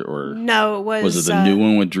playlist or no? It was. Was it the new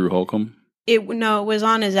one with Drew Holcomb? It was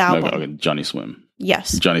on his album. Okay, Johnny Swim.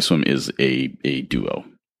 Yes, Johnny Swim is a duo,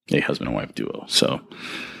 a husband and wife duo. So.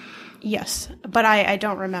 Yes, but I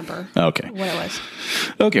don't remember what it was.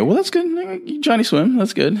 Okay, well, that's good. Johnny Swim,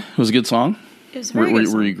 that's good. It was a good song. It was very good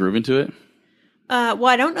song. Were you grooving to it? Well,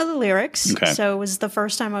 I don't know the lyrics, so it was the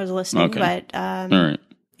first time I was listening, but all right.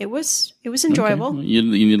 It was enjoyable. Okay. You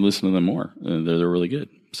need to listen to them more. They're really good.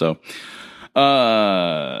 So,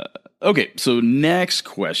 okay, so next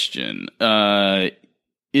question.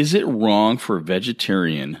 Is it wrong for a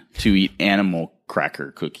vegetarian to eat animal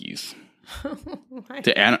cracker cookies?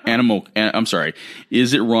 I'm sorry.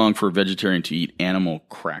 Is it wrong for a vegetarian to eat animal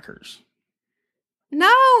crackers?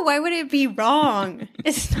 No, why would it be wrong?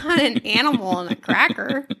 It's not an animal and a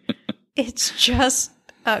cracker. It's just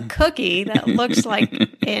a cookie that looks like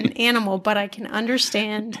an animal, but I can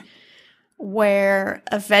understand where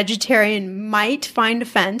a vegetarian might find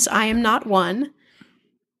offense. I am not one.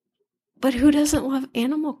 But who doesn't love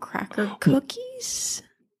animal cracker cookies?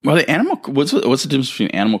 Well, what's the difference between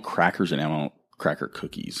animal crackers and animal cracker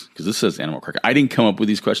cookies? Because this says animal cracker. I didn't come up with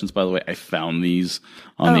these questions, by the way. I found these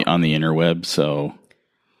on the interweb. So,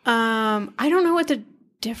 I don't know what the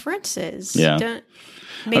difference is. Yeah,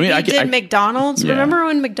 did McDonald's? Yeah. Remember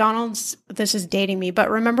when McDonald's? This is dating me, but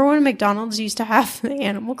remember when McDonald's used to have the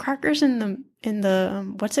animal crackers in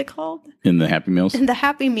the what's it called? In the Happy Meals. In the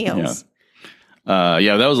Happy Meals.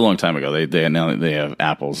 Yeah, that was a long time ago. They have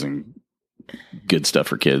apples and good stuff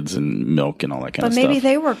for kids and milk and all that kind of stuff. But maybe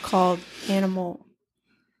they were called animal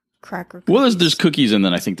cracker cookies. Well, there's cookies and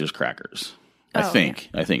then I think there's crackers. I think.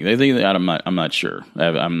 I'm not sure.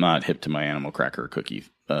 I'm not hip to my animal cracker cookie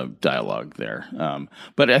dialogue there.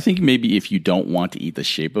 But I think maybe if you don't want to eat the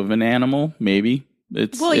shape of an animal, maybe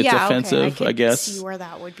it's yeah, offensive, okay. I guess. See where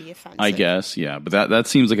that would be offensive. I guess, yeah. But that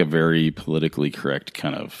seems like a very politically correct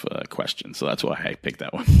kind of question. So that's why I picked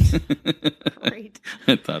that one. Great.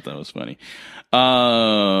 I thought that was funny.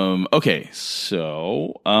 Okay,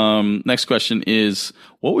 so next question is,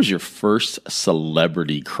 what was your first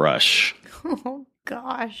celebrity crush? Oh,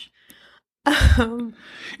 gosh. And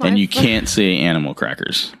you can't say animal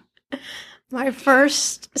crackers. My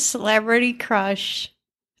first celebrity crush,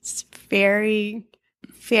 it's very,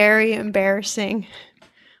 very embarrassing,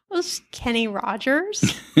 was Kenny Rogers.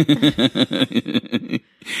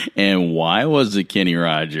 And why was it Kenny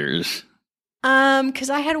Rogers? Because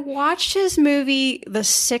I had watched his movie, The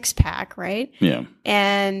Six Pack, right? Yeah.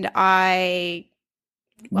 And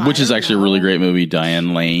which is actually a really great movie.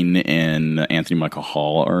 Diane Lane and Anthony Michael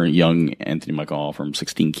Hall, or young Anthony Michael Hall from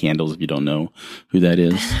 16 Candles, if you don't know who that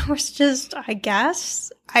is. It was just, I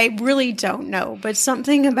guess, I really don't know, but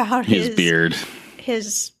something about his beard,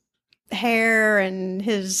 his hair, and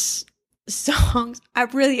his songs.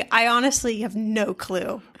 I honestly have no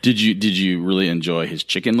clue. Did you really enjoy his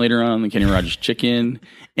chicken later on, the Kenny Rogers chicken?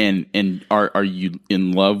 And are you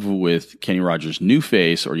in love with Kenny Rogers' new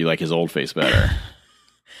face, or do you like his old face better?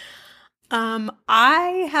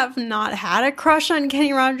 I have not had a crush on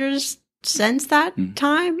Kenny Rogers since that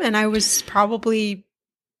time, and I was probably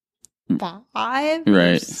 5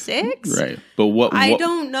 or 6. Right. But what I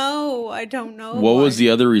don't know. What was the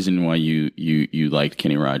other reason why you liked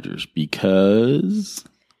Kenny Rogers? Because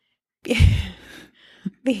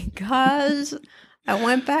I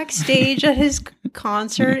went backstage at his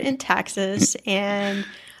concert in Texas, and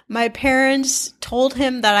my parents told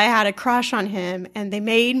him that I had a crush on him, and they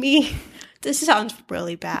made me, this sounds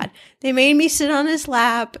really bad, they made me sit on his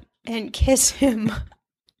lap and kiss him.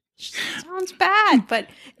 Sounds bad, but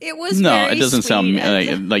it was very it doesn't sweet.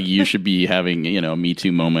 sound like you should be having a Me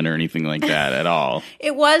Too moment or anything like that at all.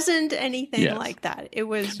 It wasn't anything like that. It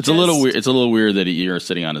was. It's a little weird. It's a little weird that you're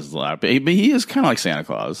sitting on his lap, but he is kind of like Santa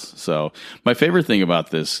Claus. So my favorite thing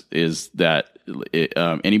about this is that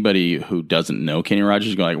anybody who doesn't know Kenny Rogers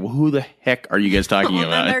is going like, well, who the heck are you guys talking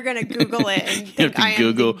about? And they're going to Google it and you have to think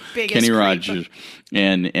Google I am the biggest Kenny creep. Rogers,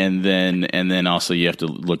 and then also you have to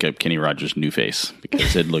look up Kenny Rogers' new face,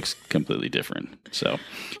 because it looks completely different. So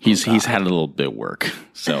he's had a little bit of work.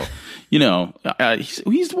 So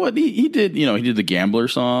he's what he did. He did the Gambler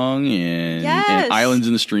song and Islands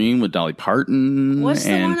in the Stream with Dolly Parton. What's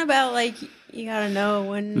the one about like? You gotta know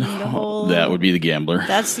when the whole... That would be The Gambler.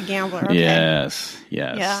 That's The Gambler. Okay. Yes.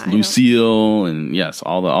 Yeah, Lucille, and yes,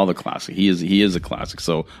 all the classic. He is a classic.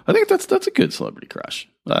 So I think that's a good celebrity crush.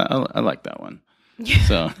 I like that one.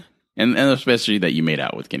 So and especially that you made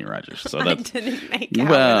out with Kenny Rogers. So I that's, didn't make out.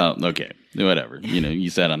 Well, okay, whatever. You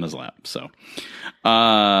sat on his lap. So,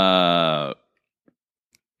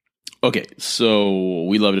 okay. So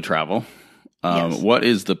we love to travel. Yes. What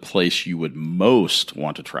is the place you would most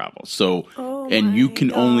want to travel? So, and you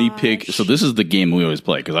can only pick. So this is the game we always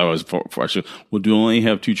play, because I always well, do you only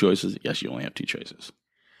have 2 choices? Yes, you only have 2 choices.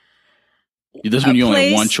 This one you only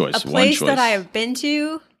have one choice. A place that I have been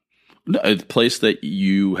to. No, a place that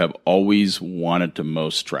you have always wanted to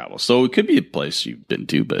most travel. So it could be a place you've been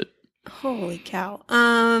to, but holy cow,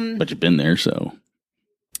 but you've been there, so.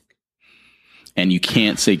 And you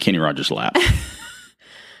can't say Kenny Rogers' lap.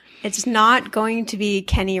 It's not going to be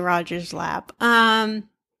Kenny Rogers' lap.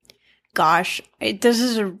 Gosh,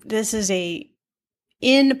 this is a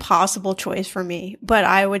impossible choice for me, but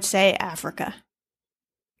I would say Africa.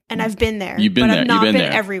 And I've been there. You've been there. I've not been been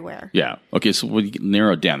there. Everywhere. Yeah. Okay, so we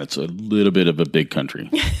narrow it down. It's a little bit of a big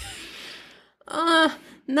country.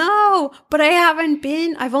 No, but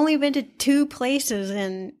I've only been to 2 places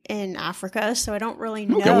in Africa, so I don't really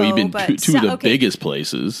know. Okay, well, you've been to two of the biggest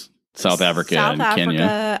places. South Africa and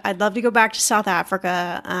Kenya. I'd love to go back to South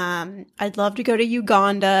Africa. I'd love to go to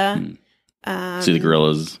Uganda. See the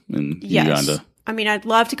gorillas in Uganda. I mean, I'd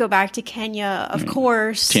love to go back to Kenya, of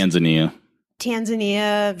course. Tanzania,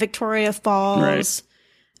 Victoria Falls. Right.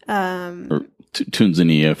 Or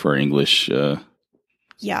Tanzania for English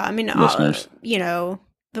yeah, I mean, listeners.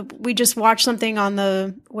 We just watched something on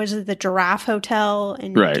the Giraffe Hotel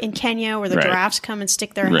in Kenya, where the giraffes come and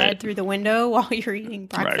stick their head through the window while you're eating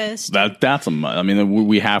breakfast. Right. I mean,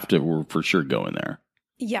 we're for sure going there.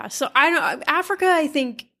 Yeah. So Africa, I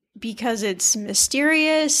think, because it's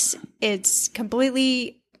mysterious, it's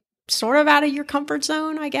completely sort of out of your comfort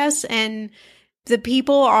zone, I guess. And the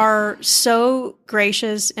people are so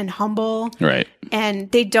gracious and humble. Right. And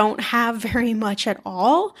they don't have very much at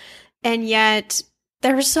all. And yet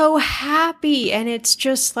they're so happy, and it's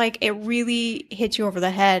just like, it really hits you over the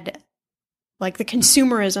head. Like the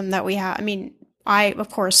consumerism that we have. I mean, I, of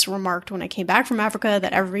course, remarked when I came back from Africa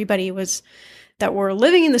that everybody that were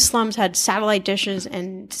living in the slums had satellite dishes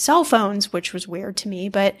and cell phones, which was weird to me.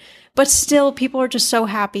 But still, people are just so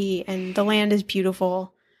happy and the land is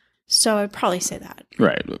beautiful. So I'd probably say that.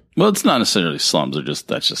 Right. Well, it's not necessarily slums.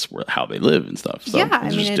 That's just how they live and stuff. So yeah,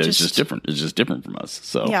 it's just different. It's just different from us.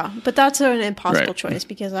 So yeah, but that's an impossible choice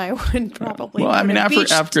because I would probably. Well, I mean,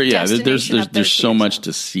 Africa. Yeah, there's so much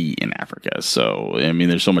to see in Africa. So I mean,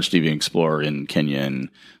 there's so much to even explore in Kenya and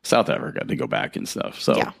South Africa to go back and stuff.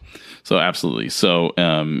 So yeah. So absolutely. So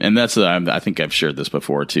and that's I think I've shared this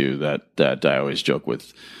before too. That I always joke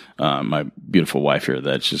with. My beautiful wife here,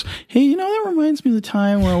 that's just, hey, that reminds me of the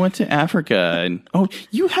time where I went to Africa. And, oh,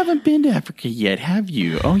 you haven't been to Africa yet, have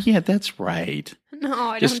you? Oh, yeah, that's right. No,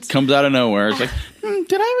 I just comes out of nowhere. It's like,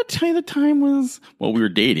 did I ever tell you the time was, well, we were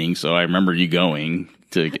dating, so I remember you going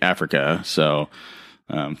to Africa. So,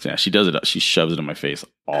 yeah, she does it. She shoves it in my face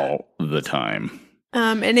all the time.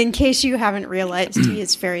 And in case you haven't realized, he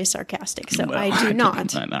is very sarcastic, so well, I do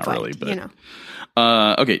not. Not really, but.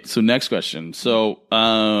 Okay, so next question. So,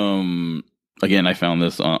 again, I found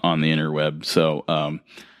this on the interweb. So,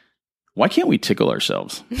 why can't we tickle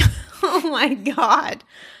ourselves? Oh my God.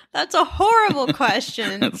 That's a horrible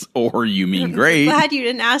question. Or you mean great. I'm glad you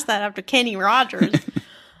didn't ask that after Kenny Rogers.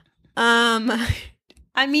 I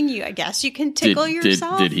mean, I guess you can tickle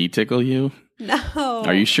yourself. Did he tickle you? No.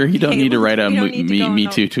 Are you sure you don't need to write a me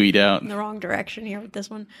too tweet out? In the wrong direction here with this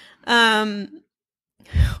one.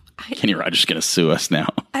 Kenny Rogers going to sue us now.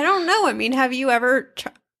 I don't know. I mean, have you ever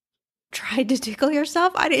tried to tickle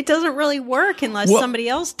yourself? It doesn't really work unless somebody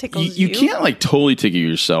else tickles you. You can't totally tickle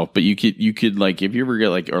yourself, but you could if you ever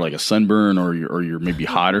get or a sunburn or you're maybe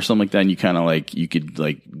hot or something like that, and you kind of you could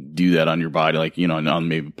do that on your body, on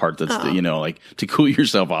maybe a part that's to cool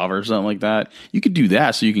yourself off or something like that. You could do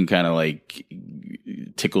that so you can kind of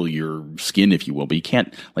tickle your skin, if you will, but you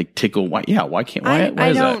can't tickle. Why? Yeah, why can't? Why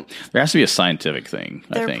is that? There has to be a scientific thing.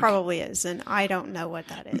 I think there probably is, and I don't know what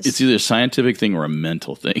that is. It's either a scientific thing or a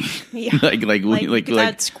mental thing. Yeah,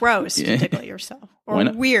 that's gross to tickle yourself, or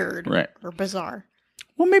weird, right, or bizarre.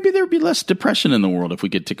 Well, maybe there would be less depression in the world if we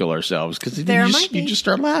could tickle ourselves, because you just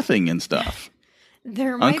start laughing and stuff.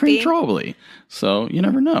 There might uncontrollably. So you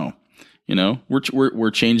never know.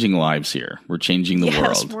 We're changing lives here. We're changing the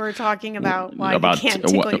world. Yes, we're talking about why you can't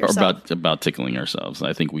tickle yourself. About tickling ourselves.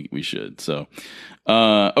 I think we should. So,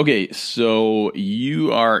 okay. So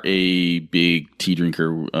you are a big tea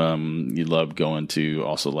drinker. You love going to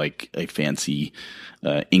also a fancy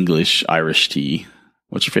English Irish tea.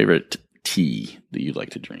 What's your favorite tea that you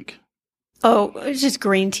like to drink? Oh, it's just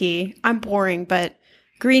green tea. I'm boring, but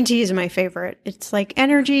green tea is my favorite. It's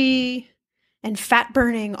energy and fat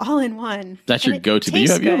burning all in one. That's your go-to. But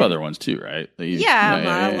you have other ones too, right?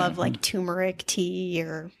 I love turmeric tea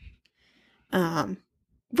or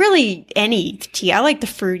really any tea. I like the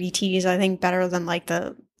fruity teas, I think, better than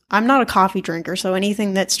I'm not a coffee drinker, so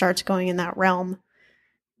anything that starts going in that realm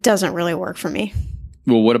doesn't really work for me.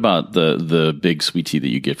 Well, what about the big sweet tea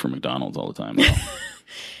that you get from McDonald's all the time?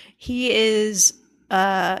 He is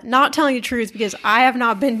not telling the truth, because I have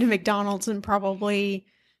not been to McDonald's in probably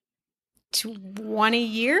 20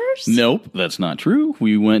 years? Nope, that's not true.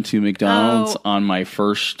 We went to McDonald's on my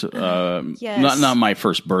first, yes. not my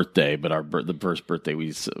first birthday, but the first birthday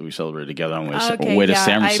we celebrated together on the way to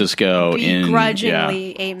San Francisco.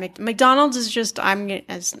 Begrudgingly ate McDonald's is just,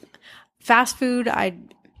 as fast food,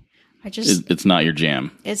 it's not your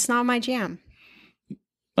jam. It's not my jam.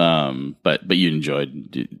 But you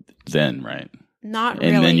enjoyed it then, right? Not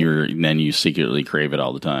really. And then you secretly crave it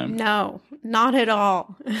all the time. No, not at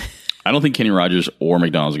all. I don't think Kenny Rogers or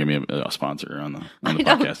McDonald's are going to be a sponsor on the podcast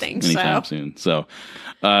don't think anytime soon. So,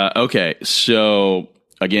 okay. So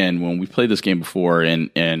again, when we played this game before, and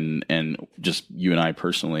just you and I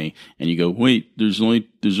personally, and you go, wait, there's only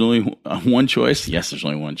one choice. Yes, there's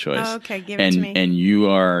only one choice. Oh, okay, give it to me. And you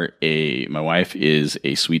are my wife is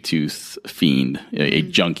a sweet tooth fiend, a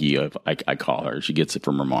junkie I call her. She gets it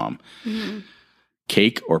from her mom. Mm-hmm.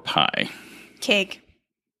 Cake or pie? Cake.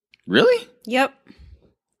 Really? Yep.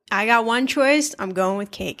 I got one choice. I'm going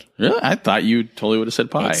with cake. Really? I thought you totally would have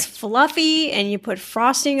said pie. It's fluffy and you put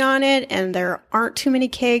frosting on it, and there aren't too many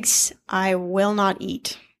cakes I will not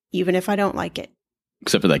eat, even if I don't like it.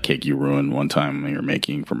 Except for that cake you ruined one time when you were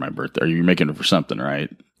making for my birthday. Or you were making it for something, right?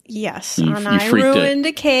 Yes. And I ruined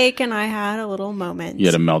a cake, and I had a little moment. You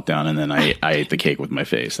had a meltdown, and then I ate the cake with my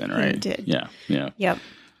face then, right? You did. Yeah. Yep.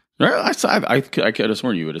 I could have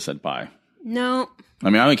sworn you would have said pie. No. I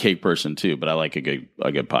mean, I'm a cake person too, but I like a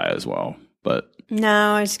good pie as well. But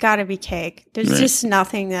no, it's got to be cake. There's just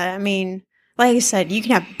nothing that, like I said, you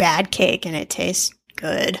can have bad cake and it tastes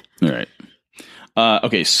good. Right.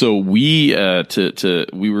 Okay, so we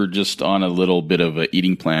we were just on a little bit of an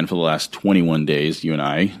eating plan for the last 21 days. You and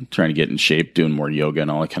I trying to get in shape, doing more yoga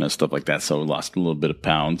and all that kind of stuff like that. So we lost a little bit of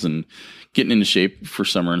pounds and getting into shape for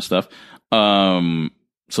summer and stuff.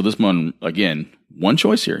 So this one again, one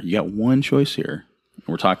choice here. You got one choice here.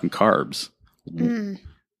 We're talking carbs: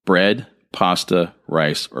 bread, pasta,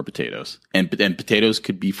 rice, or potatoes. And potatoes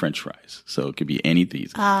could be French fries. So it could be any of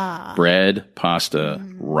these. Bread, pasta,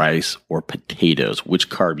 rice, or potatoes. Which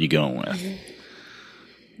carb you going with?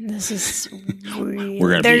 This is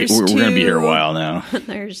we're gonna be here a while now.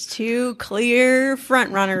 There's two clear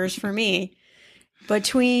front runners for me.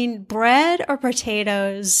 Between bread or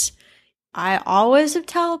potatoes, I always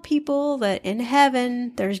tell people that in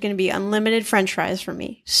heaven, there's going to be unlimited French fries for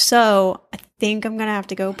me. So I think I'm going to have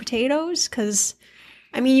to go potatoes because,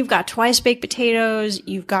 I mean, you've got twice baked potatoes,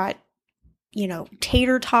 you've got,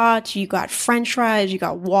 tater tots, you got French fries, you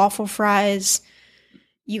got waffle fries,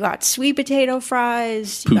 you got sweet potato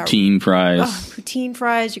fries, poutine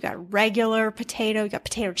fries, you got regular potato, you got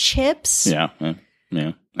potato chips. Yeah. I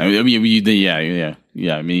mean,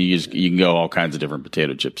 yeah. I mean, you can go all kinds of different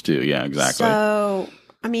potato chips too. Yeah, exactly. So,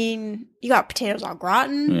 I mean, you got potatoes au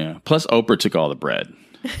gratin. Yeah. Plus, Oprah took all the bread,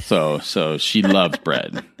 so she loves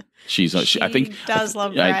bread. She does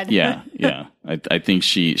love bread. Yeah. I think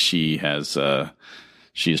she has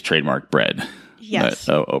trademarked bread. Yes.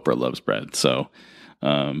 Oprah loves bread. So,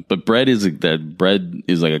 but bread is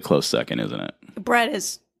like a close second, isn't it? Bread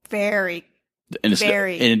is very. And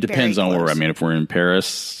it depends on where. I mean, if we're in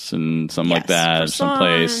Paris and something like that, or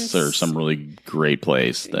someplace or some really great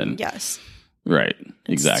place, then yes, right,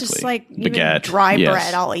 exactly. It's just like baguette, dry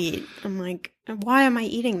bread. I'll eat. I'm like, why am I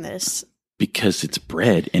eating this? Because it's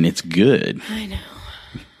bread and it's good. I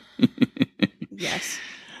know. Yes.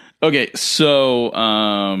 Okay, so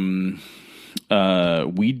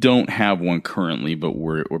we don't have one currently, but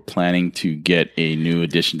we're planning to get a new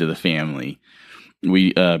addition to the family.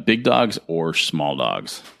 We big dogs or small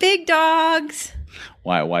dogs? Big dogs.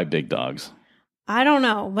 Why big dogs? I don't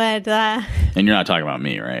know, but and you're not talking about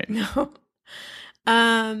me, right? No.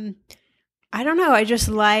 I don't know. I just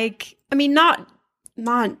like. I mean, not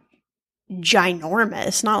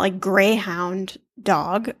ginormous, not like greyhound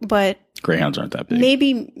dog, but greyhounds aren't that big.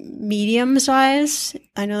 Maybe medium size.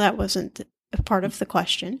 I know that wasn't a part of the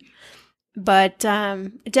question. But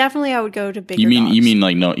definitely, I would go to bigger. You dogs. mean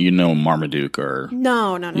like Marmaduke or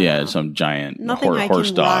no? Yeah, some giant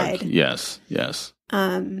horse dog. Ride. Yes.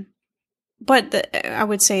 But I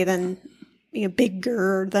would say then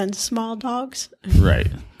bigger than small dogs. Right.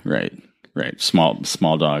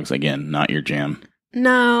 Small dogs again, not your jam.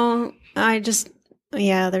 No, they're just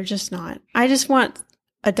not. I just want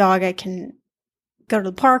a dog I can go to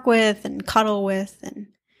the park with and cuddle with and.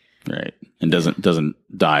 Right. And doesn't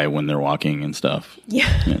die when they're walking and stuff.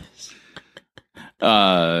 Yeah.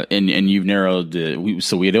 And you've narrowed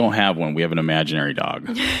so we don't have one. We have an imaginary dog.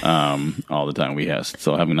 All the time we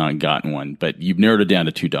still have not gotten one, but you've narrowed it down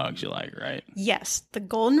to two dogs you like, right? Yes, the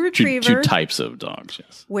golden retriever. Two types of dogs,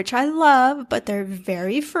 yes. Which I love, but they're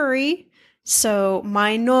very furry. So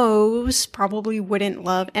my nose probably wouldn't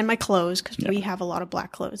love, and my clothes because we have a lot of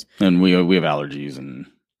black clothes, and we have allergies and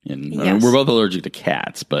yes. I mean, we're both allergic to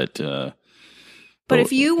cats, but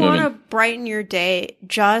if you want to brighten your day,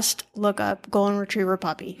 just look up golden retriever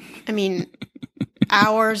puppy. I mean,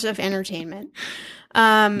 hours of entertainment.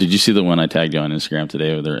 Did you see the one I tagged you on Instagram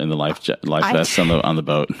today? Where they're in the life vests on the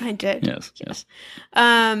boat. I did. Yes.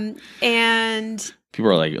 And people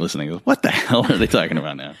are like listening. What the hell are they talking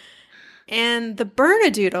about now? And the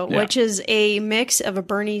Bernedoodle, which is a mix of a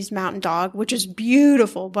Bernese Mountain Dog, which is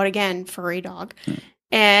beautiful, but again, furry dog.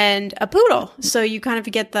 And a poodle. So you kind of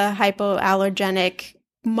get the hypoallergenic,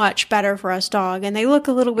 much better for us dog. And they look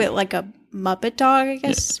a little bit like a Muppet dog, I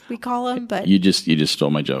guess we call them. But you just stole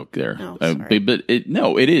my joke there. Oh, sorry. But it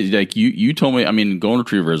is like you told me. I mean, golden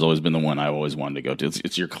retriever has always been the one I've always wanted to go to.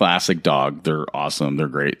 It's your classic dog. They're awesome. They're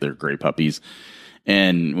great. They're great puppies.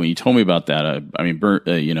 And when you told me about that,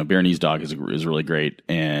 Bernese dog is really great.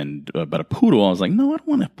 And but a poodle, I was like, no, I don't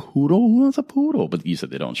want a poodle. Who wants a poodle? But you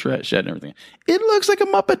said they don't shed and everything. It looks like a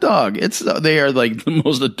Muppet dog. They are like the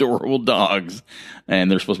most adorable dogs,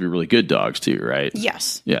 and they're supposed to be really good dogs too, right?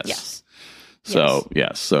 Yes. So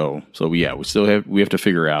we have to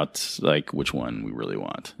figure out like which one we really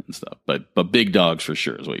want and stuff. But big dogs for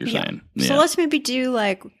sure is what you're saying. Yeah. So let's maybe do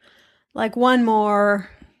like one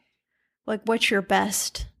more. Like, what's your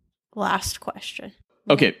best last question?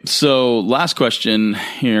 Okay, so last question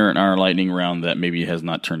here in our lightning round that maybe has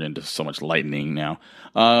not turned into so much lightning now.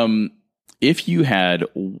 If you had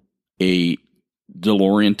a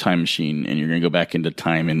DeLorean time machine and you're going to go back into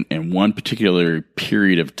time in one particular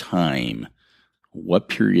period of time, what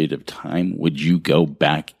period of time would you go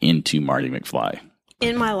back into, Marty McFly?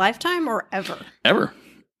 In my lifetime or ever? Ever.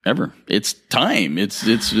 It's time. It's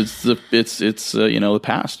the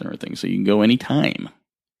past and everything. So you can go any time.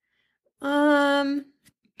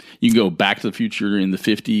 You can go Back to the Future in the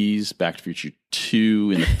 50s, Back to the Future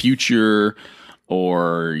 2 in the future,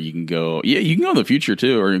 or you can go in the future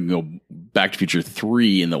too, or you can go Back to the Future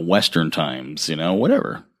 3 in the Western times,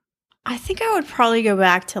 whatever. I think I would probably go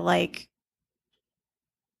back to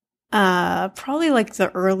probably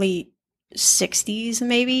the early 60s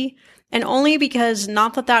maybe. And only because,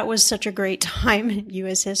 not that was such a great time in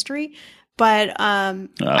U.S. history, but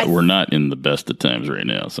we're not in the best of times right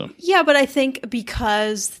now. So yeah, but I think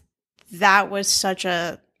because that was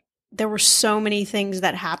there were so many things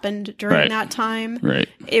that happened during that time. Right.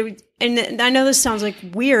 And I know this sounds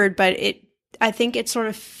weird, but I think it sort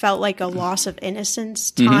of felt like a loss of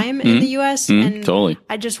innocence time in the U.S. And totally.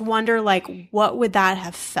 I just wonder, what would that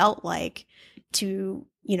have felt like to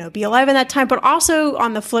be alive in that time, but also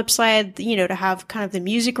on the flip side, to have kind of the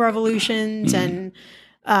music revolutions and,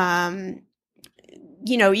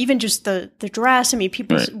 even just the dress. I mean,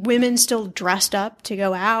 women still dressed up to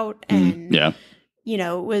go out and, it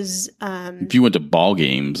was, if you went to ball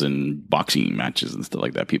games and boxing matches and stuff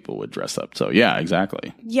like that, people would dress up. So yeah,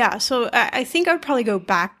 exactly. Yeah. So I think I would probably go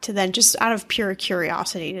back to then just out of pure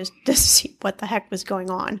curiosity to see what the heck was going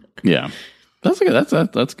on. Yeah. That's a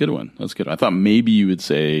good one. That's good. I thought maybe you would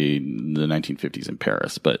say the 1950s in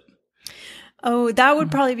Paris, but that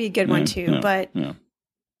would probably be a good one too. But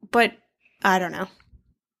I don't know.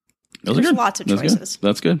 There's lots of choices.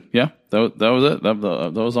 That's good. Yeah, that was it. That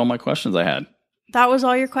was all my questions I had. That was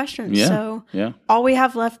all your questions. Yeah. So yeah. All we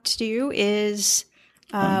have left to do is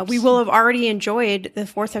we will have already enjoyed the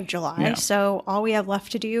 4th of July. Yeah. So all we have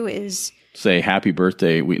left to do is say happy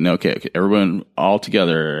birthday. Okay. Everyone all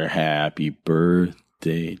together. Happy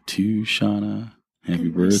birthday to Shannah. Happy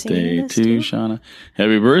birthday to Shannah.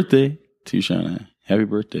 Happy birthday to Shannah. Happy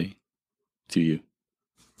birthday to you.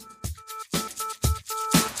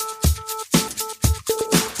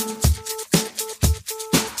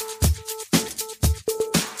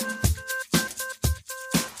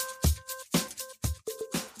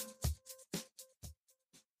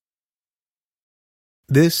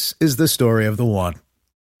 This is the story of the one.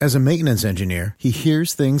 As a maintenance engineer, he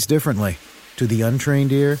hears things differently. To the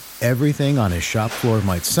untrained ear, everything on his shop floor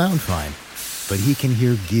might sound fine, but he can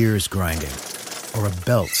hear gears grinding or a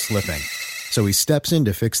belt slipping. So he steps in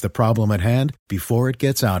to fix the problem at hand before it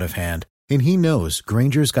gets out of hand. And he knows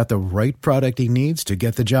Grainger's got the right product he needs to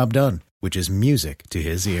get the job done, which is music to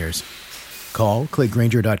his ears. Call, click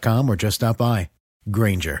Grainger.com, or just stop by.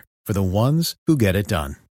 Grainger, for the ones who get it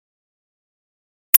done.